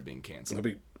deserve being canceled.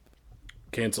 That'd be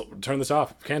cancel. Turn this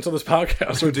off. Cancel this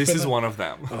podcast. We're This doing is that. one of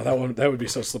them. Oh, that would be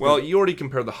so slippery. Well, you already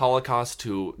compared the Holocaust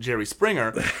to Jerry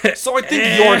Springer, so I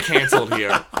think you're canceled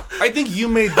here. I think you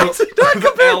made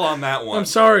the L on that one. I'm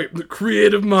sorry. The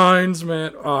creative minds,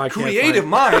 man. Oh, I can't Creative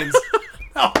find- minds?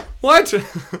 What?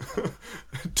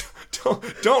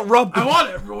 don't rub I want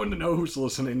everyone to know who's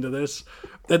listening to this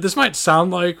that this might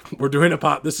sound like we're doing a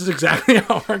pot. This is exactly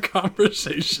how our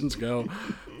conversations go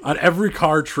on every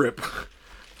car trip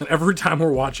and every time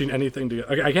we're watching anything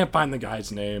together. I can't find the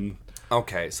guy's name.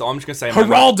 Okay, so I'm just going to say...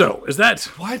 Geraldo. Is that...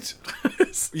 What?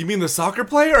 You mean the soccer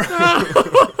player? Is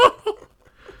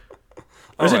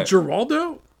Alright. it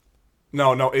Geraldo?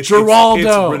 No, it's Geraldo. It's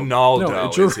Ronaldo No,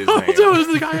 is his name. Geraldo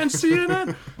is the guy on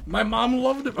CNN. My mom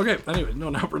loved him. Okay, anyway, no,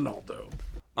 not Ronaldo.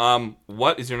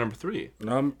 What is your number 3?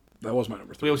 That was my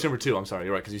number 3. Wait, what's your number 2? I'm sorry,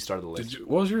 you're right, because you started the list.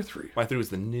 What was your 3? My 3 was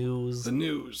the news. The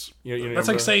news. You That's like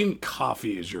remember? saying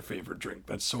coffee is your favorite drink.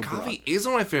 That's so broad. Coffee is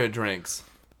one of my favorite drinks.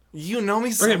 You know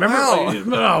me so Okay, remember?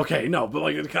 well. But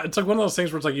like it's like one of those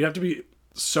things where it's like you have to be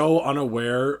so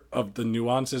unaware of the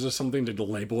nuances of something to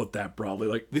label it that broadly.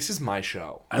 Like This is my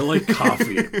show. I like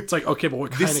coffee. It's like okay, but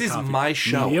what kind This of is coffee? my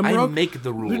show. Medium I roast? make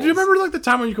the rules. Do you remember like the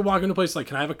time when you could walk into a place like,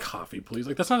 can I have a coffee, please?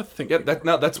 Like that's not a thing. Yeah,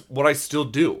 that's what I still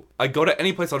do. I go to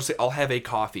any place, I'll just say, I'll have a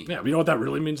coffee. Yeah, but you know what that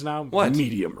really means now? What?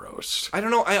 Medium roast. I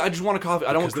don't know. I just want a coffee.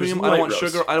 I don't want Because there's cream. I don't want light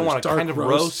roast. sugar. I don't want a There's kind of dark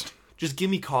roast. roast. Just give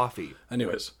me coffee.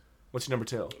 Anyways, What's your number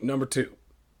 2? number 2.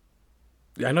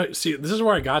 Yeah, I know. See, this is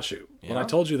where I got you. When I Yeah?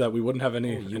 told you that we wouldn't have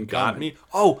any in Got common. me.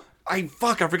 Oh, I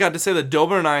forgot to say that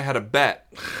Dobin and I had a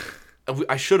bet.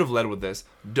 I should have led with this.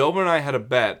 Dobin and I had a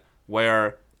bet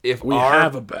where if We our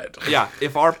have a bet. yeah,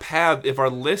 if our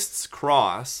lists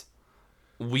cross,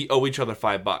 we owe each other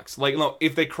 $5. Like no,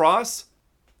 if they cross,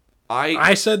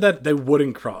 I said that they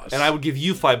wouldn't cross. and I would give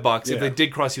you $5. Yeah. If they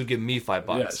did cross, you'd give me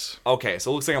 $5. Yes. Okay, so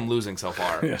it looks like I'm losing so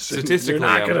far. Yes, Statistically, you're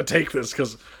not I'm- going to take this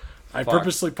because I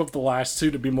purposely put the last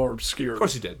 2 to be more obscure. Of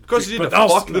course you did. Of course you did. But To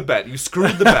also- fuck the bet. You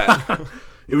screwed the bet.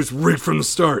 It was rigged from the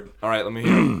start. All right, let me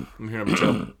hear. Let me hear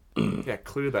him. Yeah,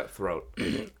 clear that throat.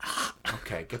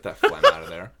 Okay, get that phlegm out of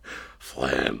there.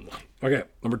 Phlegm. Okay,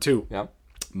 number 2. Yep.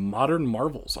 Modern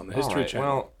Marvels on the All History right. Channel.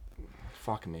 Well,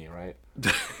 fuck me, right?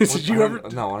 Did you ever?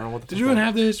 No, I don't know what. Did you even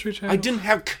have the History Channel? I didn't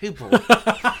have cable.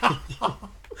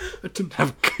 I didn't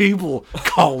have cable,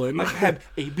 Colin. I had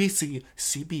ABC,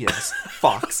 CBS,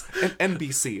 Fox, and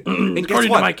NBC. And guess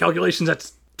According what? to my calculations,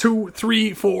 that's 2,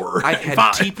 3, 4, I had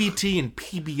 5. TPT and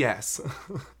PBS.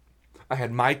 I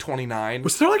had My 29.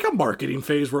 Was there like a marketing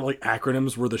phase where like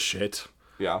acronyms were the shit?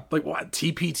 Yeah. Like what?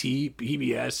 TPT,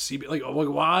 PBS, CB. Like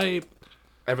why?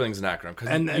 Everything's an acronym. 'cause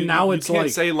And you, now you it's can't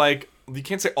like- say like. You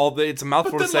can't say all the. It's a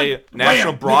mouthful to then, say like,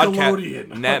 National Wham!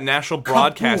 Nickelodeon. National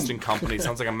Broadcasting Company.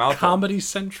 Sounds like a mouthful. Comedy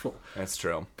Central. That's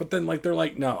true. But then like they're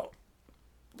like no.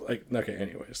 Like okay,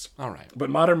 anyways. All right. But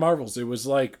Modern Marvels, it was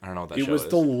like I don't know what that it show was is.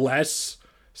 the less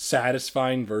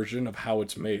satisfying version of how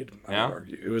it's made. I would Yeah?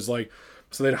 argue it was like,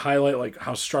 so they'd highlight like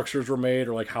how structures were made,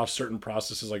 or like how certain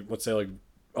processes, like let's say like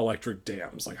electric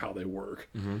dams, like how they work,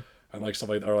 and like stuff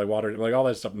like that, or like water, like all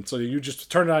that stuff. And so you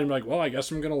just turn it on and you're like, well, I guess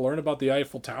I'm gonna learn about the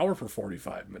Eiffel Tower for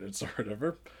 45 minutes or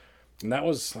whatever. And that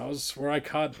was where I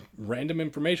caught random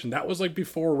information. That was like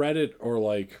before Reddit, or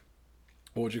like,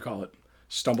 what would you call it?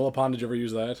 Stumble Upon. Did you ever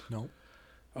use that? No.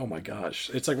 Oh my gosh.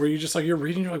 It's like where you just like, you're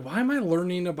reading, you're like, why am I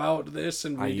learning about this?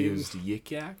 And I reading? used Yik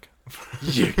Yak.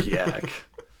 Yik Yak.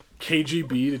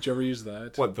 KGB, did you ever use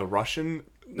that? What, the Russian?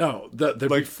 No, the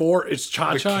before, it's The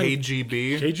Cha-Cha.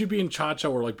 KGB? KGB and Cha-Cha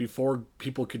were like before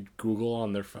people could Google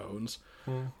on their phones.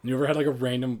 You ever had like a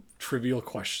random trivial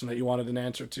question that you wanted an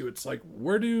answer to? It's like,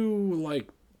 where's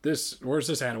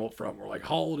this animal from? Or like,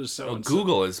 how old is so and so?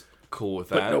 Google is cool with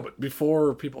that. But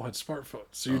before people had smartphones.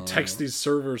 So you text these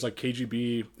servers like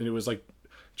KGB, and it was like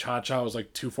Cha-Cha was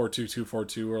like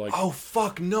 242-242, or like... Oh,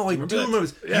 fuck, no, I do that? remember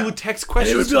this. Yeah. You would text And it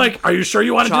questions. would be like, are you sure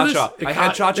you want to do this? Cha-Cha. I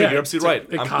had Cha-Cha, you're absolutely right.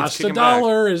 It It's costs kicking back.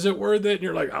 $1. Is it worth it? And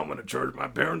you're like, I'm going to charge my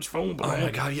parents' phone bill. Oh my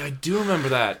god, yeah, I do remember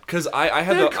that. Because I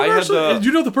had the...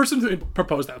 You know, the person who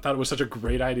proposed that thought it was such a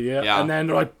great idea. Yeah. And then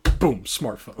they're like, boom,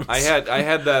 smartphones. I had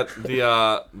that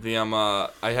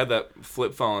I had that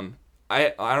flip phone.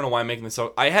 I don't know why I'm making this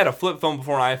so. I had a flip phone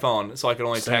before an iPhone, so I could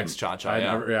only text Cha-Cha.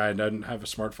 I didn't have a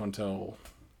smartphone till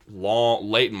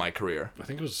late in my career. I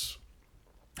think it was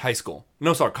High school.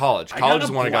 No, sorry, college. I College got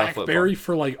is when I got a flip BlackBerry phone.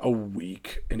 for like a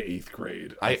week in 8th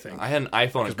grade. I think I had an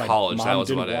iPhone in my college. mom That was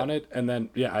didn't about want it. it, and then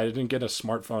I didn't get a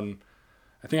smartphone.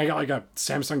 I think I got like a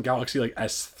Samsung Galaxy like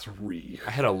S3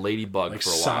 I had a Ladybug like for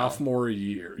a while. sophomore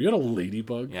year. You had a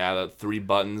Ladybug? Yeah, the 3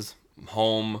 buttons.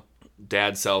 Home,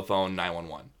 dad's cell phone,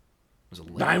 911. It was a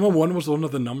Ladybug. 911 was one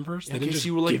of the numbers. They in didn't case just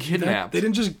you were, like, give you that? kidnapped. They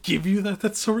didn't just give you that.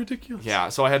 That's so ridiculous. Yeah,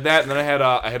 so I had that, and then I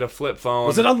had a flip phone.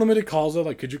 Was it unlimited calls though?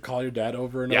 Like, could you call your dad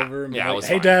over and Yeah. over? And be Yeah, it like, was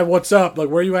hey, fine. Dad, what's up? Like,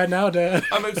 where you at now, Dad?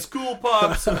 I'm at school,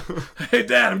 pops. Hey,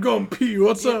 Dad, I'm going pee.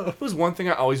 What's up? It was one thing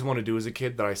I always wanted to do as a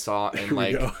kid that I saw in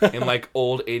we like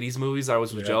old 80s movies I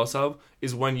was jealous of,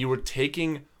 is when you were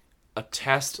taking a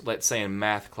test, let's say in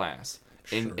math class,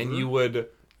 and you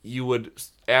would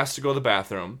ask to go to the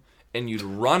bathroom, and you'd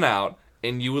run out,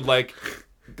 and you would like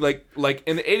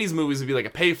in the 80s movies it'd be like a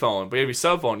payphone, but you have your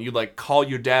cell phone, you'd like call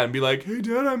your dad and be like, hey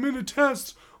Dad, I'm in a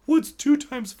test, what's 2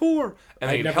 times 4? And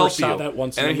then he'd never help saw you, that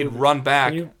once and in then a he'd movie. run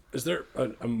back. Is there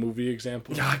a movie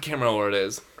example? I can't remember what it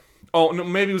is. Oh no,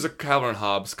 maybe it was a Calvin and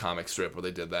Hobbes comic strip where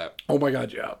they did that. Oh my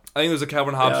God, yeah. I think there was a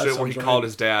Calvin Hobbes Yeah, strip where he sounds called right.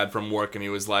 his dad from work, and he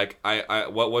was like,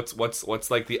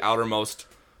 what's like the outermost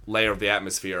layer of the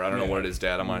atmosphere? I don't know what it is,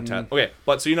 Dad. I'm on a test. Okay,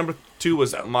 but so your number 2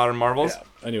 was Modern Marvels.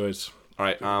 Yeah. Anyways, All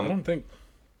right. I don't think.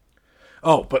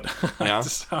 Oh, but Yeah?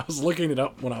 I was looking it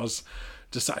up when I was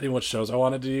deciding what shows I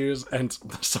wanted to use, and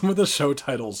some of the show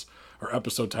titles or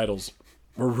episode titles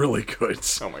were really good.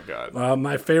 Oh my god.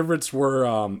 My favorites were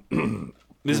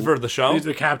This is for the show. these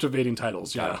are captivating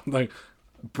titles. Yeah, like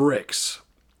Bricks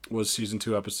was season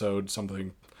 2 episode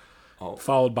something,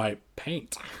 followed by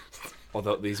Paint.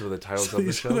 Although these were the titles of the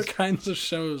These are the shows. kinds of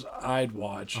shows I'd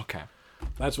watch. Okay.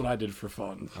 That's what I did for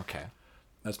fun. Okay.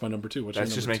 That's my number 2. What's That's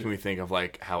your just number making me think of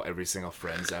like how every single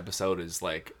Friends episode is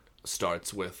like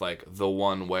starts with like the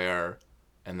one where,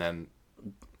 and then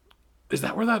 2? Is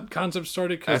that where that concept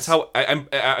started? 'Cause that's how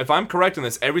if I'm correct in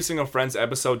this, every single Friends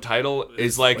episode title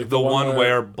is like the one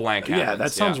where blank happens. Yeah,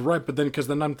 that sounds right. But then, because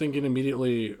then I'm thinking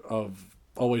immediately of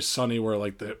Always Sunny, where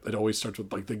like it always starts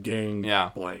with like the gang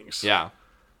blanks. Yeah.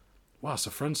 Wow,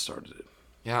 so Friends started it.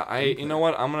 Yeah, you know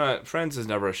what? Friends is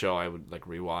never a show I would like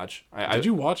rewatch. Did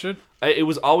you watch it? It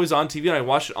was always on TV, and I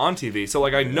watched it on TV. So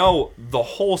like I know the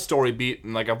whole story beat,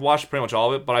 and like I've watched pretty much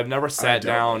all of it, but I've never sat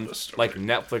don't know down the story. like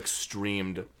Netflix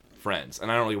streamed Friends,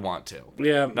 and I don't really want to.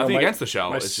 Yeah, Nothing against the show.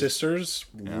 My It's just- sisters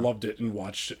loved it and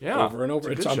watched it Yeah, over and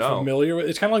over. it's a I'm good show. familiar with.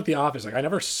 It's kind of like The Office. Like I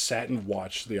never sat and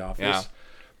watched The Office. Yeah.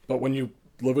 But when you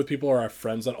live with people or have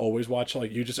friends that always watch,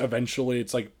 like you just eventually,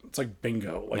 it's like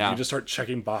bingo. Like you just start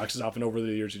checking boxes off, and over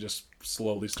the years, you just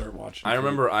slowly start watching. I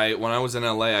remember when I was in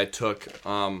LA, I took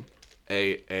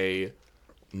a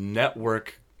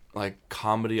network like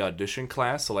comedy audition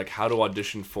class, so like how to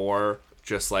audition for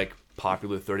just like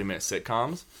popular 30-minute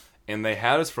sitcoms, and they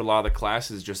had us for a lot of the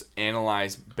classes just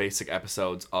analyze basic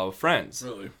episodes of Friends.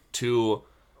 Really? To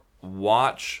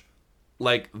watch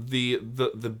like the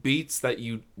beats that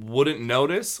you wouldn't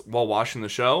notice while watching the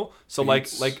show. So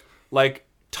Beats. like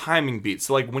timing beats.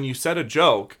 So like when you said a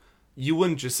joke, you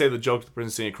wouldn't just say the joke to the person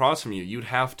sitting across from you. You'd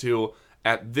have to,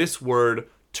 at this word,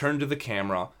 turn to the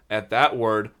camera. At that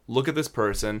word, look at this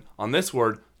person. On this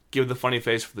word, give the funny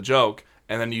face for the joke,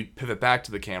 and then you pivot back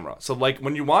to the camera. So like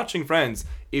when you're watching Friends,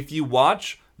 if you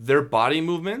watch their body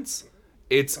movements,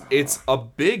 it's a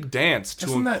big dance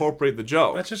to incorporate the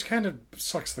joke. That just kind of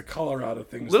sucks the color out of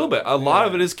things. A little bit. A lot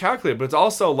of it is calculated, but it's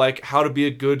also like how to be a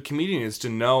good comedian is to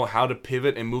know how to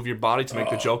pivot and move your body to make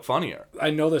the joke funnier. I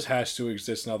know this has to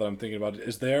exist now that I'm thinking about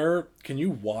it. Can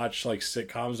you watch like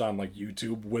sitcoms on like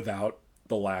YouTube without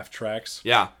the laugh tracks?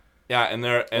 Yeah. Yeah, and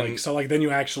then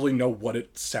you actually know what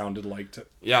it sounded like to.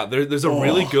 Yeah, there's a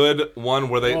really good one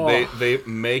where they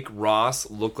make Ross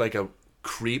look like a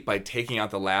creep by taking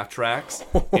out the laugh tracks,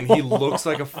 and he looks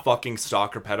like a fucking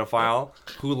stalker pedophile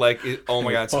who oh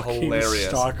my god, it's hilarious.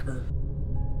 Stalker.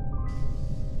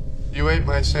 You ate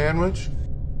my sandwich?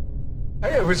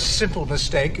 It was a simple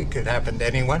mistake. It could happen to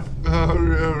anyone. Oh,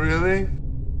 really?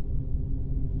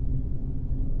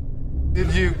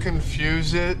 Did you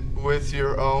confuse it with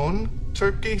your own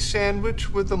turkey sandwich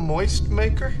with a moist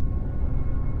maker?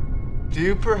 Do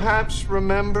you perhaps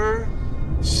remember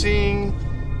seeing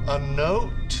a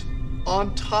note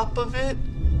on top of it?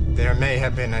 There may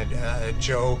have been a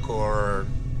joke or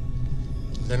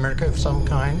limerick of some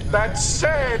kind. That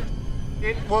said,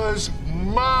 it was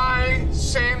my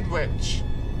sandwich.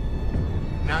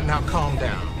 Now calm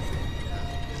down.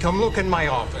 Come look in my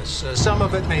office. Some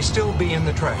of it may still be in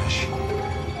the trash.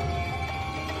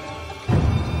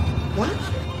 What?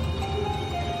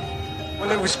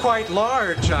 Well, it was quite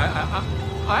large. I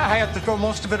had to throw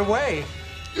most of it away.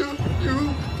 You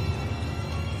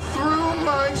threw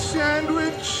my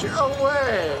sandwich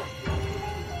away.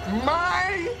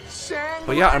 My sandwich.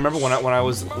 But yeah, I remember when I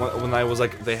was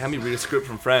like, they had me read a script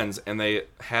from Friends, and they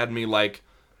had me like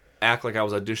act like I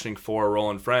was auditioning for a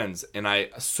role in Friends, and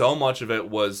so much of it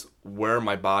was where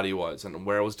my body was and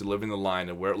where I was delivering the line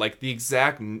and where like the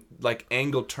exact like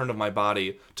angle turn of my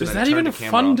body to is then that turn even the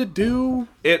camera. fun to do?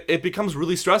 It becomes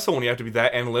really stressful when you have to be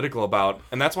that analytical about,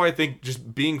 and that's why I think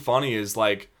just being funny is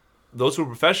like, those who are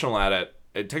professional at it,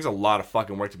 it takes a lot of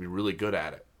fucking work to be really good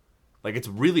at it. Like, it's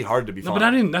really hard to be funny.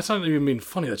 No, but that's not even being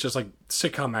funny. That's just like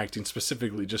sitcom acting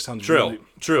specifically just sounds true.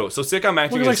 So sitcom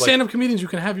acting is like stand-up comedians, you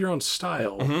can have your own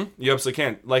style. Mm-hmm. You absolutely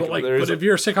can. But if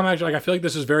you're a sitcom actor, like I feel like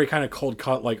this is very kind of cold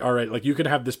cut. Like, all right, like you can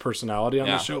have this personality on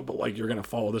the show, but like you're gonna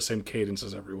follow the same cadence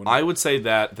as everyone else. I would say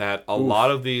that a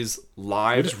lot of these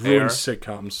live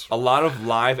sitcoms, a lot of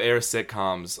live air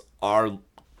sitcoms are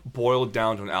boiled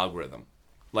down to an algorithm.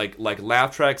 Like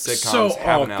laugh track sitcoms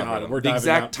have an algorithm. The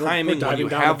exact timing when you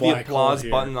have the applause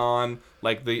button on,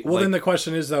 then the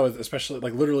question is though, especially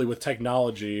like literally with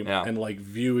technology and like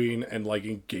viewing and like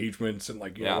engagements and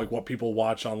like you know like what people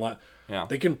watch online. Yeah,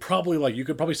 they can probably you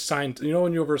could probably sign. You know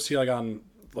when you ever see like on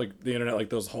like the internet like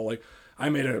those whole like I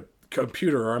made a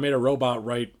computer or I made a robot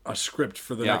write a script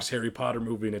for the next Harry Potter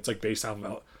movie and it's like based off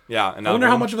of. Yeah, and I wonder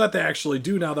how much of that they actually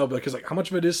do now, though, because like how much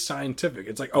of it is scientific.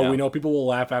 It's like, we know people will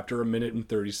laugh after a minute and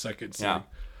 30 seconds. Yeah, like,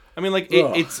 I mean, like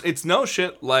it's no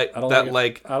shit like I don't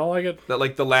like it. That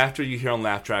like the laughter you hear on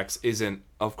laugh tracks isn't,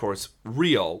 of course,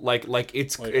 real. Like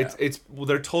it's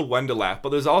they're told when to laugh, but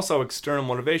there's also external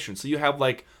motivation. So you have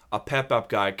like a pep up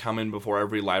guy come in before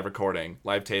every live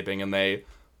taping, and they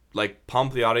like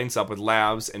pump the audience up with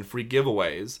laughs and free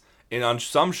giveaways. And on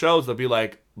some shows, they'll be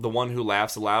like, the one who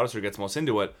laughs the loudest or gets most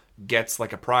into it gets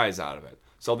like a prize out of it.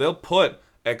 So they'll put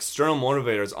external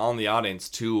motivators on the audience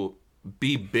to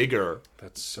be bigger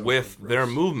with their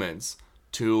movements.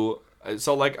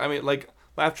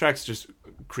 Laugh tracks just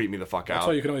creep me the fuck out. That's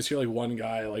why you can always hear like one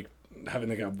guy like having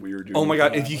like a weird. Oh my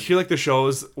god! If you hear like the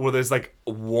shows where there's like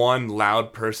one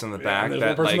loud person in the back, that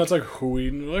one person that's like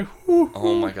hooing, like hoo.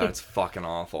 Oh my god, it's fucking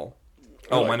awful.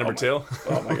 Oh, my number two.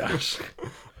 Oh my gosh.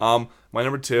 My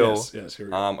number two, yes, here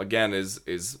we go. Again,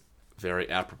 is very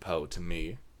apropos to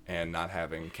me and not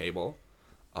having cable.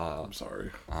 I'm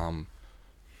sorry.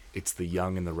 It's The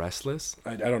Young and the Restless.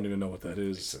 I don't even know what that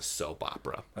is. It's a soap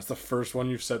opera. That's the first one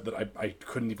you've said that I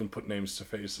couldn't even put names to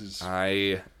faces.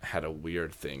 I had a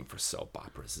weird thing for soap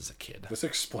operas as a kid. This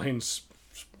explains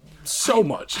so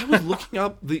much. I was looking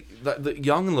up the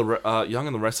Young and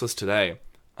the Restless today.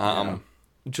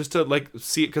 Just to like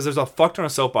see it, because there's a fuck ton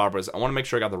of soap operas. I want to make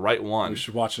sure I got the right one. We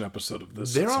should watch an episode of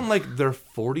this. They're on like their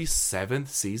 47th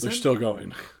season. They're still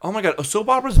going. Oh my god, soap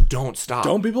operas don't stop.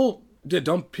 Don't people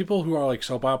who are like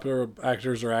soap opera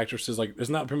actors or actresses, like,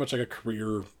 isn't that pretty much like a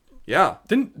career? Yeah.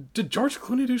 Did George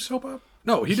Clooney do soap opera?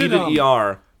 No, he did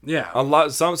ER. Yeah. A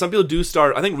lot. Some people do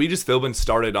start. I think Regis Philbin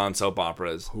started on soap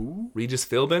operas. Who? Regis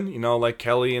Philbin. You know, like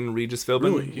Kelly and Regis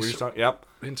Philbin. Really? Yep.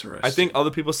 Interesting. I think other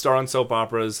people start on soap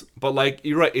operas, but like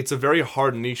you're right, it's a very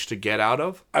hard niche to get out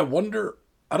of. I wonder.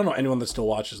 I don't know anyone that still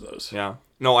watches those. Yeah.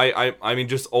 No, I mean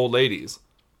just old ladies.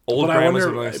 Old grandmas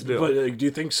are willing to do. But do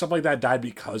you think stuff like that died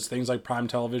because things like prime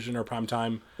television or prime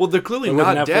time? Well, they're clearly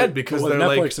not dead because they're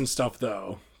Netflix like and stuff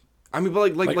though. I mean,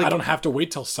 but like I don't have to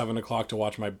wait till 7 o'clock to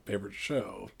watch my favorite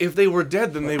show. if they were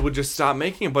dead, then they would just stop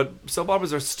making it. But soap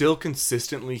operas are still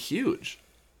consistently huge.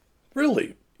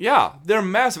 Really? Yeah, they're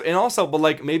massive, and also, but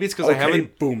like maybe it's because I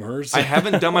haven't boomers. I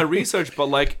haven't done my research, but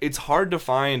like it's hard to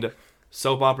find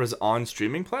soap operas on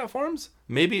streaming platforms.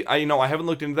 Maybe I haven't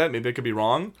looked into that. Maybe I could be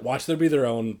wrong. Watch there be their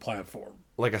own platform.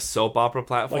 Like a soap opera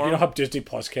platform. Like, you know how Disney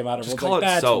Plus came out? Just Everyone's call like, it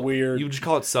that's soap. weird. You just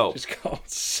call it soap. Just call it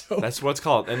soap. That's what it's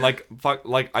called. And like, fuck,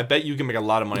 like I bet you can make a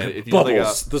lot of money if you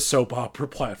Bubbles, the soap opera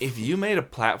platform. If you made a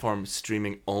platform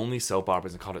streaming only soap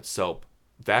operas and called it soap,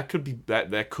 that could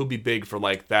be big for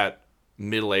like that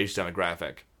middle-aged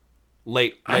demographic.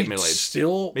 Late middle-aged.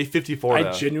 Still, maybe 54.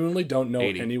 I genuinely don't know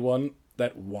 80. anyone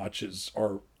that watches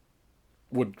or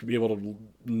would be able to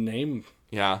name.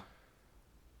 Yeah.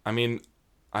 I mean,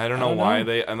 I don't know why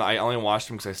and I only watched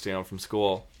them because I stayed home from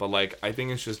school. But like, I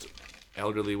think it's just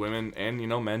elderly women and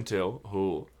men too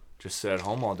who just sit at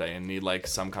home all day and need like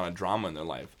some kind of drama in their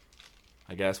life.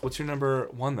 I guess. What's your number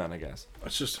one then? I guess.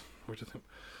 Let's just wait to think.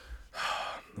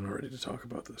 I'm not ready to talk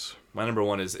about this. My number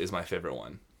one is my favorite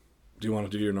one. Do you want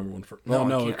to do your number one first? No,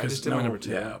 no, I just did my number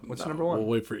two. Yeah, what's number one? We'll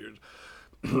wait for yours.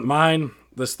 Mine.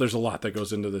 There's a lot that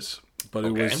goes into this, but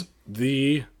it was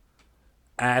the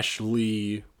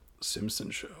Ashley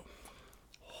Simpson show.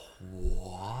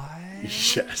 What?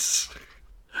 Yes.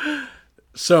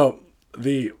 So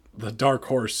the dark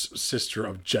horse sister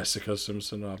of Jessica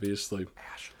Simpson, obviously.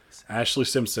 Ashley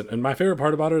Simpson. And my favorite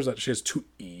part about her is that she has 2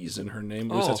 E's in her name.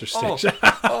 At least that's her stage.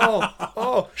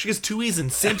 She has 2 E's in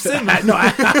Simpson? They're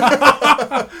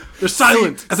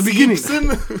silent at the beginning.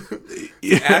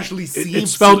 Ashley Simpson.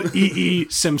 It's spelled E.E.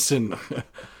 Simpson.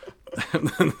 And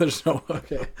then there's no...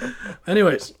 Okay.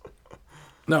 Anyways.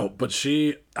 No, but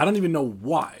I don't even know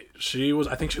why.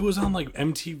 I think she was on like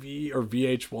MTV or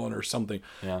VH1 or something.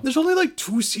 Yeah. There's only like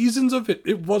 2 seasons of it.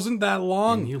 It wasn't that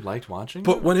long. And you liked watching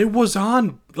But it? when it was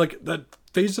on, like, that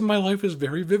phase of my life is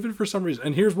very vivid for some reason.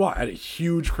 And here's why. I had a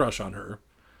huge crush on her.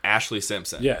 Ashley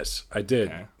Simpson. Yes, I did.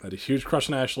 Okay. I had a huge crush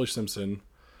on Ashley Simpson.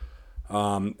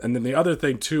 And then the other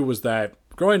thing, too, was that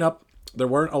growing up, there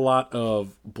weren't a lot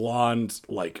of blonde,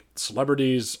 like,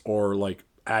 celebrities or, like,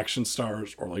 action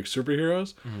stars or, like,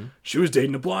 superheroes. Mm-hmm. She was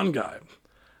dating a blonde guy.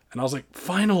 And I was like,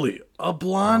 finally, a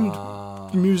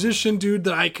blonde musician dude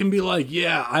that I can be like,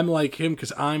 yeah, I'm like him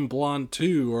because I'm blonde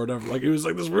too, or whatever. Like, it was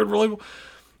like this weird relatable.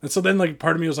 And so then, like,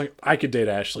 part of me was like, I could date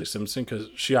Ashley Simpson because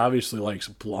she obviously likes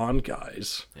blonde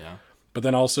guys. Yeah. But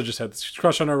then also just had this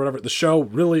crush on her or whatever. The show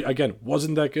really, again,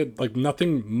 wasn't that good. Like,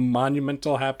 nothing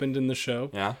monumental happened in the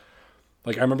show. Yeah.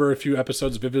 Like, I remember a few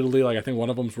episodes vividly. Like, I think one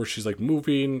of them's where she's, like,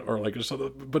 moving or, like, just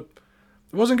something. But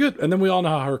it wasn't good. And then we all know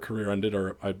how her career ended,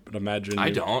 or I would imagine.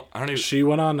 I don't even... She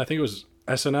went on, I think it was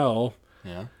SNL.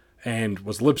 Yeah. And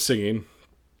was lip singing.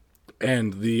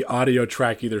 And the audio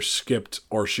track either skipped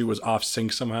or she was off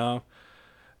sync somehow.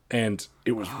 And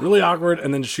it was really awkward.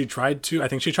 And then she tried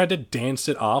to dance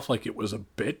it off like it was a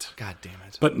bit. God damn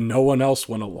it. But no one else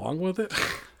went along with it.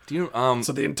 Do you,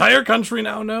 so the entire country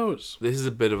now knows. This is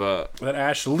a bit of a... That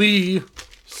Ashley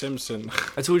Simpson.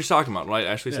 That's who we're just talking about, right?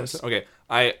 Ashley Yes. Simpson? Okay.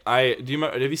 Do you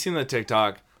remember, have you seen the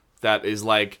TikTok that is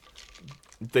like,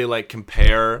 they like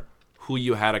compare who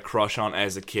you had a crush on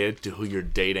as a kid to who you're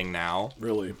dating now?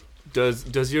 Really? Does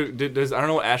I don't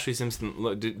know what Ashley Simpson,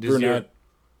 Brunette.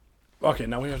 Okay,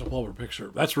 now we have to pull up her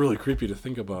picture. That's really creepy to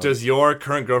think about. Does your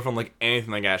current girlfriend look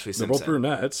anything like Ashley They're Simpson? both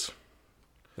brunettes.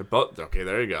 They're both, okay,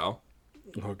 there you go.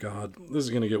 Oh god, this is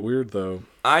gonna get weird though.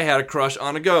 I had a crush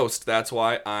on a ghost. That's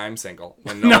why I'm single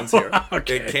when no one's here.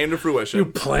 Okay. It came to fruition. You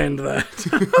planned that.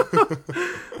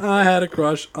 I had a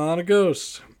crush on a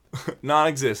ghost.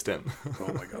 Non-existent.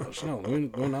 Oh my gosh, no.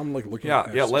 When I'm like looking Yeah,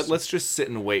 at yeah. Let's just sit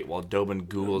and wait while Dobin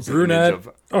Googles an brunette. image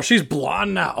of. Oh, she's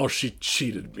blonde now. Oh, she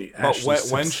cheated me.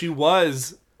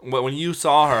 But when you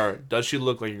saw her, does she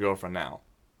look like your girlfriend now?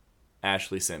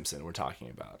 Ashley Simpson, we're talking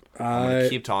about. I'm gonna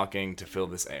keep talking to fill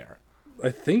this air. I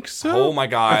think so. Oh my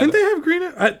god! I think they have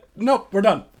green. Nope, we're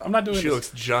done. I'm not doing this. She looks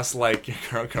just like your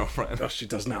current girlfriend. Oh, she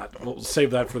does not. We'll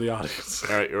save that for the audience.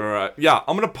 All right, yeah,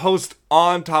 I'm gonna post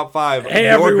on top 5 Hey,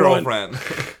 your everyone. girlfriend.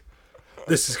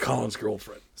 This is Colin's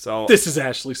girlfriend. So this is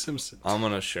Ashley Simpson. I'm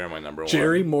gonna share my number one.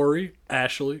 Jerry, Maury,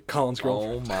 Ashley, Colin's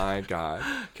girlfriend. Oh my god!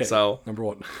 Okay, so number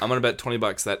one. I'm gonna bet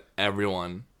 $20 that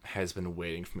everyone has been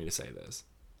waiting for me to say this.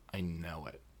 I know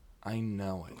it. I'm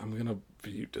gonna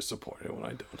be disappointed when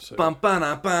I don't say. Bum, ba,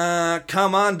 na, ba.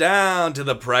 Come on down to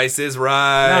The Price is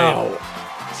Right. No.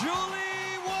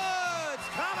 Julie Woods,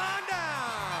 come on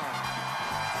down.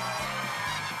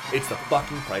 It's the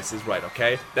fucking Price is Right,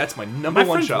 okay? That's my number My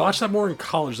one friends show. watched that more in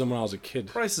college than when I was a kid.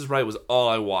 Price is Right was all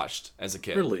I watched as a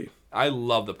kid. Really? I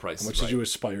love The Price is How Right. much did you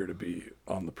aspire to be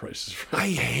on The Price is Right? I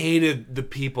hated the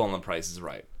people on The Price is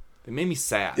Right. They made me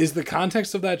sad. Is the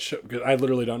context of that show... I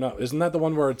literally don't know. Isn't that the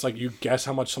one where it's like you guess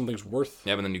how much something's worth?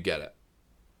 Yeah, but then you get it.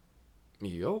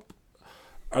 Yup.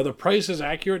 Are the prices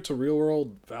accurate to real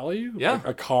world value? Yeah. Like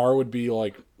a car would be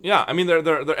like... Yeah, I mean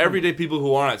they're everyday people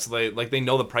who are on it, so they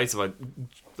know the price of a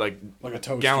Like a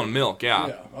toaster. gallon of milk. Yeah.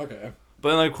 Yeah, okay.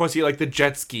 But then of course you like the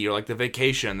jet ski or like the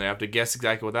vacation. They have to guess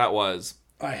exactly what that was.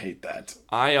 I hate that.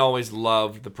 I always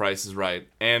loved The Price is Right,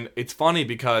 and it's funny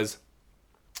because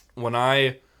when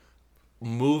I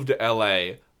moved to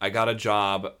LA, I got a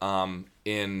job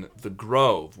in the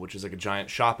Grove, which is like a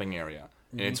giant shopping area.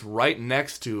 And it's right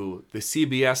next to the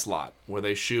CBS lot where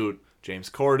they shoot James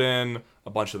Corden, a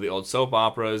bunch of the old soap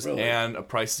operas, and A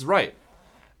Price is Right.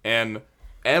 And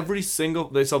every single...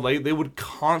 They would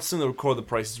constantly record The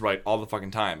Price is Right all the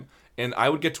fucking time. And I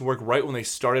would get to work right when they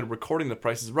started recording The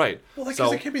Price is Right. Well,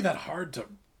 because it can't be that hard to...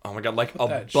 Oh my god, like a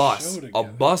that bus. show A together.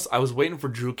 bus. I was waiting for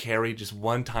Drew Carey just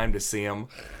one time to see him,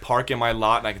 park in my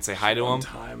lot, and I could say hi to him.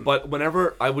 time. But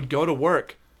whenever I would go to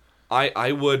work,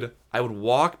 I would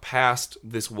walk past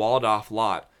this walled off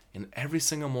lot, and every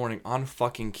single morning on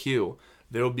fucking cue,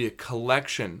 there would be a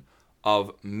collection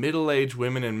of middle-aged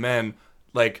women and men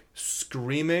like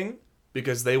screaming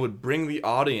because they would bring the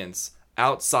audience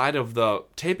outside of the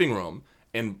taping room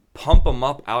and pump them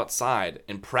up outside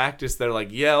and practice their like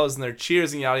yells and their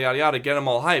cheers and yada yada yada, get them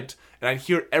all hyped. And I'd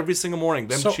hear every single morning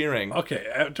them cheering. Okay,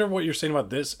 after what you're saying about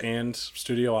this and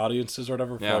studio audiences or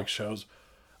whatever for Yeah. like shows,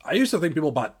 I used to think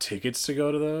people bought tickets to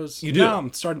go to those. You do. Now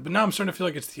I'm starting to feel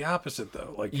like it's the opposite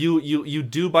though. Like You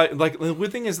do buy, like, the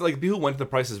weird thing is like people who went to The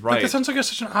Price is Right. that sounds like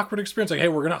such an awkward experience. Like, hey,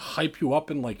 we're gonna hype you up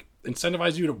and like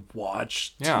incentivize you to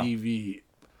watch Yeah. TV.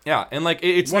 Yeah, and like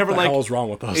it's What never the like hell is wrong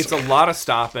with us? It's a lot of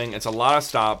stopping. It's a lot of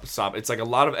stop. It's like a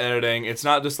lot of editing. It's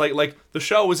not just like the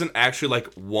show isn't actually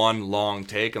like one long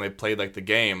take and they played like the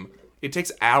game. It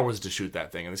takes hours to shoot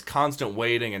that thing, and there's constant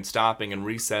waiting and stopping and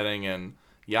resetting and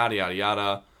yada yada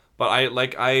yada. But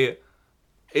and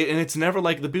it's never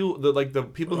like the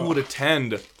people who would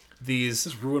attend these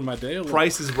This ruined my day a little.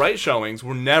 Price is Right showings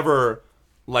were never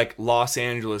like Los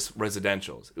Angeles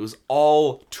residentials. It was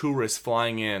all tourists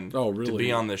flying in to really?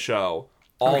 be on the show.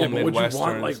 All Okay, but would you Midwesterns.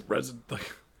 want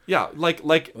like yeah,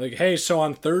 like hey, so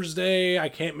on Thursday I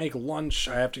can't make lunch.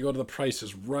 I have to go to the Price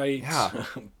is Right. Yeah.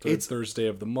 It's Thursday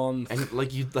of the month. and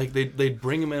they'd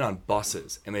bring them in on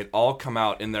buses, and they'd all come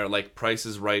out in their like Price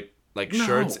is Right like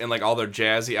shirts and like all their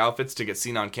jazzy outfits to get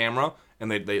seen on camera, and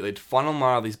they'd funnel them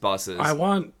out of these buses. I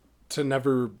want to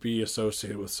never be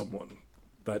associated with someone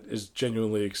that is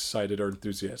genuinely excited or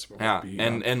enthusiastic about being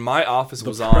on and my office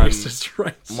was Price is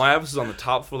Right. my office was on the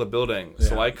top floor of the building,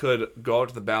 so I could go out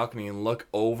to the balcony and look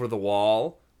over the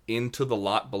wall into the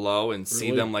lot below and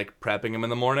see them like prepping him in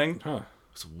the morning. Huh.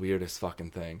 It's the weirdest fucking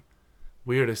thing.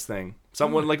 Weirdest thing.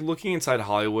 Someone like looking inside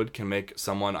Hollywood can make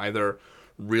someone either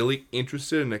really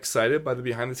interested and excited by the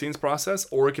behind the scenes process,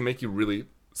 or it can make you really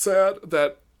sad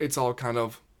that it's all kind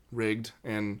of rigged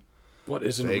and What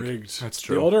isn't fake. rigged? That's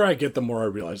true. The older I get, the more I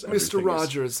realize everything Mr.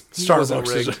 Rogers. is He wasn't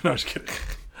Starbucks. rigged. No, I'm just kidding.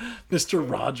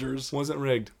 Mr. Rogers. Wasn't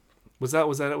rigged. Was that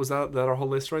our whole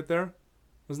list right there?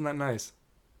 Wasn't that nice?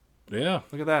 Yeah.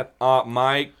 Look at that.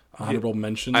 My Honorable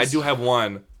mentions. I do have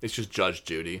one. It's just Judge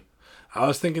Judy. I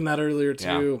was thinking that earlier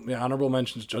too. Yeah, honorable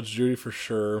mentions. Judge Judy for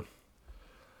sure.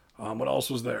 What else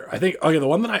was there? I think the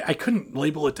one that I couldn't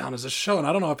label it down as a show, and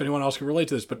I don't know if anyone else can relate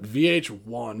to this, but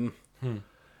VH1 and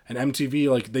MTV,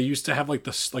 like they used to have like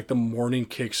this, like the morning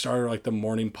Kickstarter, like the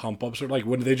morning pump ups, or like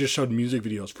when they just showed music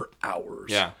videos for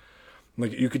hours. Yeah.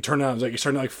 Like you could turn it on, like you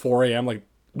started at like 4 a.m. Like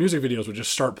music videos would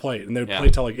just start playing, and they would Yeah. play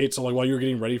till like 8. So like while you were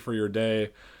getting ready for your day,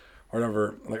 or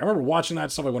whatever. Like I remember watching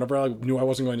that stuff. Like whenever I knew I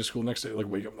wasn't going to school next day, like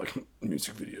wake up like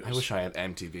music videos. I wish I had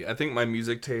MTV. I think my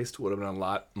music taste would have been a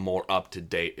lot more up to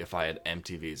date if I had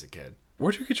MTV as a kid.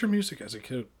 Where'd you get your music as a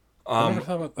kid? I never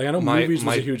thought about, like I know movies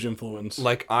was a huge influence.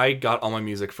 Like I got all my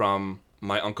music from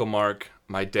my Uncle Mark,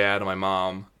 my dad, and my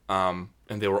mom.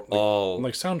 And they were all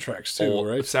like soundtracks too, old.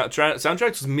 right? Soundtracks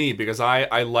was me because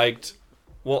I liked.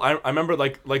 Well, I remember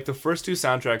like the first two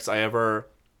soundtracks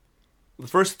the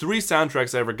first 3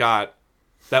 soundtracks I ever got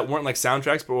that weren't like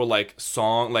soundtracks but were like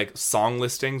song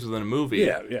listings within a movie.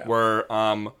 Yeah. Were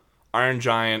Iron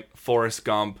Giant, Forrest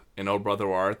Gump, and Oh Brother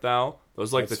Where Art Thou.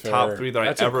 Those are like That's the top fair. 3 that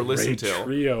That's I a ever listened great to.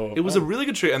 trio. It was a really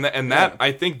good trio, and that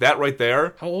I think that right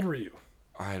there. How old were you?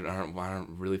 I don't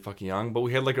really fucking young, but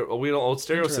we had an old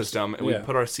stereo system, and we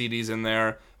put our CDs in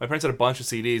there. My parents had a bunch of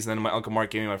CDs, and then my Uncle Mark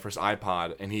gave me my first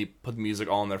iPod, and he put the music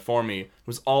all in there for me. It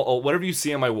was all whatever you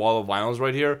see on my wall of vinyls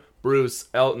right here: Bruce,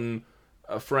 Elton,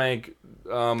 Frank.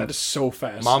 That is so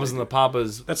fast. Mamas and the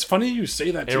Papas. That's funny you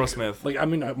say that. Aerosmith. Like, I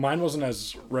mean, mine wasn't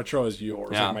as retro as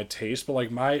yours, like my taste, but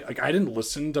like I didn't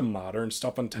listen to modern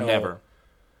stuff until Never.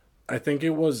 I think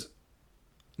it was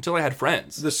Until I had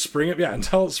friends.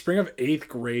 until spring of 8th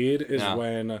grade is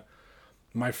when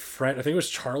my friend, I think it was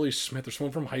Charlie Smith or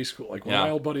someone from high school, like one of my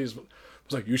old buddies was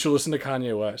like, you should listen to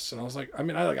Kanye West. And I was like, I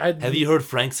mean, have you heard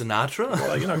Frank Sinatra? Well,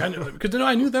 like, you know, because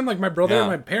I knew them. Like my brother and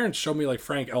my parents showed me like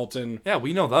Frank Elton. Yeah,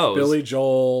 we know those. Billy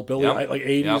Joel, Yep. Like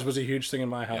 80s was a huge thing in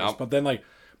my house. Yep. But then like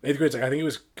 8th grade, like I think it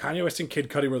was Kanye West and Kid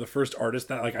Cudi were the first artists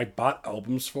that like I bought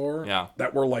albums for.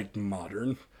 That were like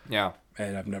modern. Yeah.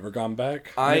 And I've never gone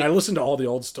back. I mean, I listen to all the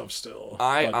old stuff still.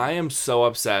 I am so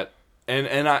upset.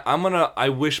 And I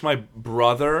wish my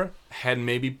brother had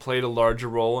maybe played a larger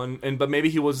role but maybe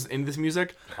he was in this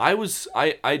music.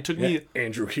 It took me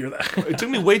Andrew, hear that. It took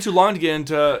me way too long to get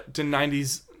into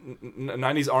 90s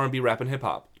R&B rap and hip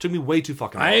hop. It took me way too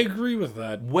fucking long. I agree with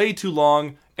that. Way too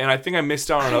long, and I think I missed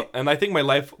out on it. And I think my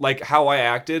life, like how I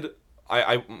acted,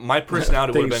 my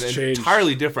personality would have been changed.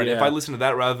 Entirely different if I listened to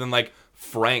that rather than like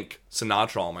Frank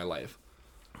Sinatra all my life.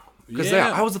 Because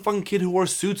I was the fucking kid who wore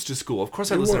suits to school. Of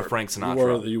course I listened to Frank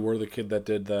Sinatra. You were the kid that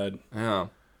did that. Yeah.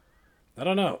 I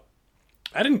don't know.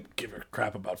 I didn't give a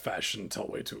crap about fashion until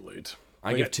way too late.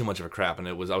 I gave too much of a crap, and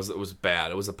it was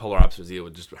bad. It was the polar opposite of you. It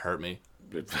would just hurt me.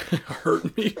 It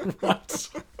hurt me. What?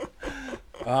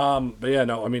 But yeah,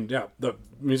 no. I mean, yeah, the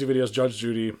music videos, Judge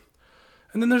Judy,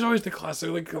 and then there's always the classic,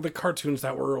 like the cartoons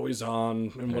that were always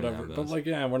on and whatever. But like,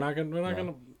 we're not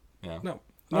gonna.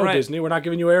 No, right. Disney, we're not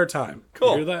giving you airtime.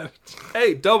 Cool. You hear that?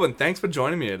 Hey, Dobin, thanks for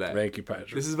joining me today. Thank you,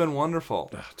 Patrick. This has been wonderful.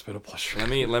 It's been a pleasure.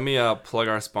 Let me plug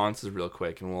our sponsors real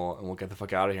quick, and we'll get the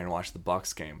fuck out of here and watch the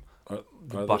Bucks game. The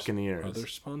Buccaneers. Are there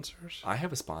sponsors? I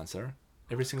have a sponsor.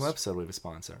 Every single episode we have a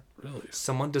sponsor. Really?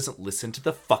 Someone doesn't listen to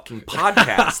the fucking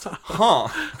podcast. Huh?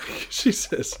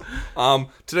 Jesus.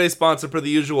 Today's sponsor, per the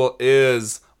usual,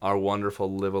 is our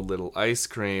wonderful Live a Little ice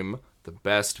cream. The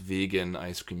best vegan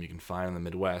ice cream you can find in the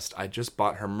Midwest. I just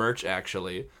bought her merch,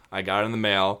 actually. I got it in the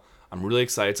mail. I'm really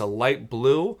excited. It's a light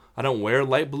blue. I don't wear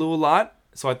light blue a lot,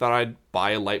 so I thought I'd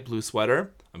buy a light blue sweater.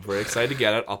 I'm very excited to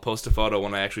get it. I'll post a photo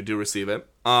when I actually do receive it.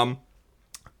 But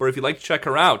if you'd like to check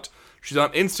her out, she's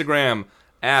on Instagram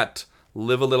at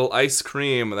Live a Little Ice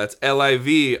Cream. That's Liv,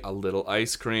 a little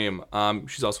ice cream.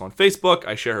 She's also on Facebook.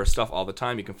 I share her stuff all the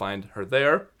time. You can find her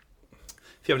there.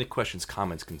 If you have any questions,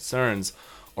 comments, concerns,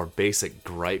 or basic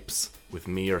gripes with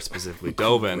me or specifically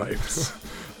Dobin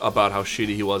about how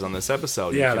shitty he was on this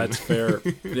episode. Yeah, that's fair.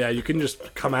 Yeah, you can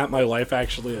just come at my life,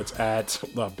 actually. It's at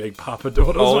Big Papa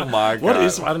Dodos. Oh, my God. What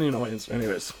is... I don't even know what it's...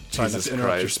 Anyways. Jesus to interrupt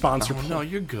Christ. Your sponsor. Oh, no,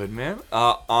 you're good, man.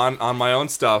 On my own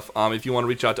stuff, if you want to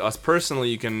reach out to us personally,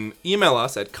 you can email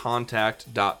us at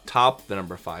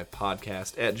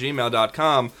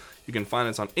contact.top5podcast@gmail.com. You can find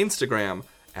us on Instagram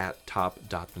at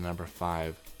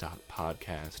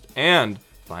top.5podcast. And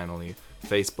finally,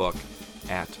 Facebook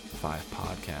at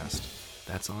 5podcast.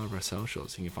 That's all of our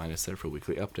socials. You can find us there for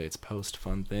weekly updates, post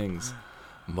fun things,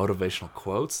 motivational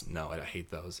quotes. No, I hate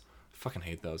those. I fucking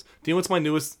hate those. Do you know what's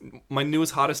my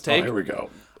newest hottest take? Oh, here we go.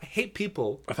 I hate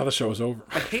people. I thought the show was over.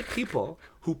 I hate people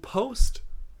who post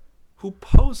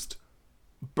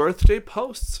birthday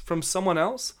posts from someone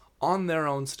else on their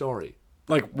own story.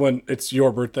 Like when it's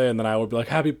your birthday, and then I would be like,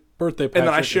 "Happy birthday, Patrick." And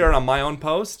then I share it on my own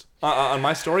post, on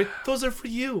my story. Those are for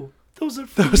you. Those are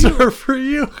for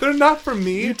you. They're not for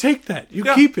me. You take that. You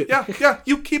keep it. Yeah,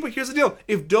 you keep it. Here's the deal.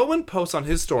 If Dobin posts on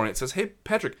his story and it says, "Hey,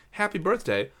 Patrick, happy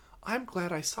birthday," I'm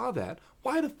glad I saw that.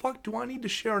 Why the fuck do I need to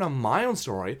share it on my own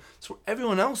story so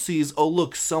everyone else sees, oh,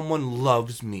 look, someone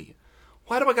loves me?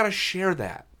 Why do I got to share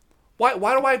that? Why do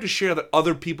I have to share that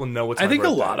other people know it's my birthday? I think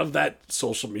a lot of that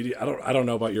social media, I don't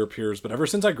know about your peers, but ever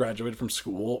since I graduated from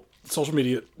school, social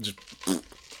media just...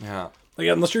 Yeah. Like,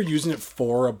 unless you're using it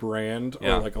for a brand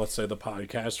or, like, let's say the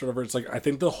podcast or whatever, it's like, I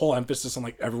think the whole emphasis on,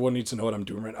 like, everyone needs to know what I'm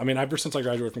doing right now. I mean, ever since I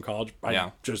graduated from college,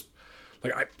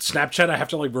 Snapchat, I have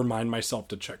to, like, remind myself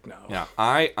to check now. Yeah.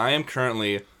 I am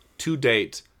currently, to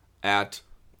date, at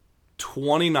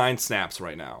 29 snaps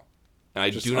right now. And I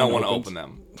do not want to open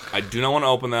them. I do not want to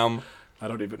open them. I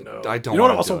don't even know. I don't. You know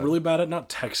what I'm also really bad at? Not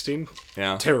texting.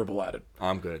 Yeah. Terrible at it.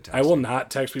 I'm good at texting. I will not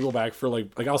text people back for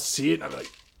like I'll see it and I'm like,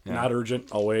 not urgent.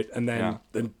 I'll wait. And then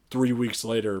 3 weeks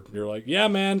later, you're like, yeah,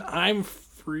 man, I'm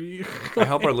free. I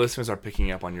hope our listeners are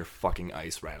picking up on your fucking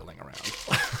ice rattling around.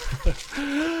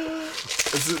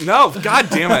 No, god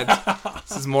damn it.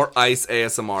 This is more ice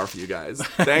ASMR for you guys.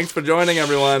 Thanks for joining,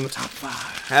 everyone. Top 5.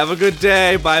 Have a good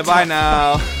day. Bye-bye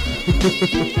now.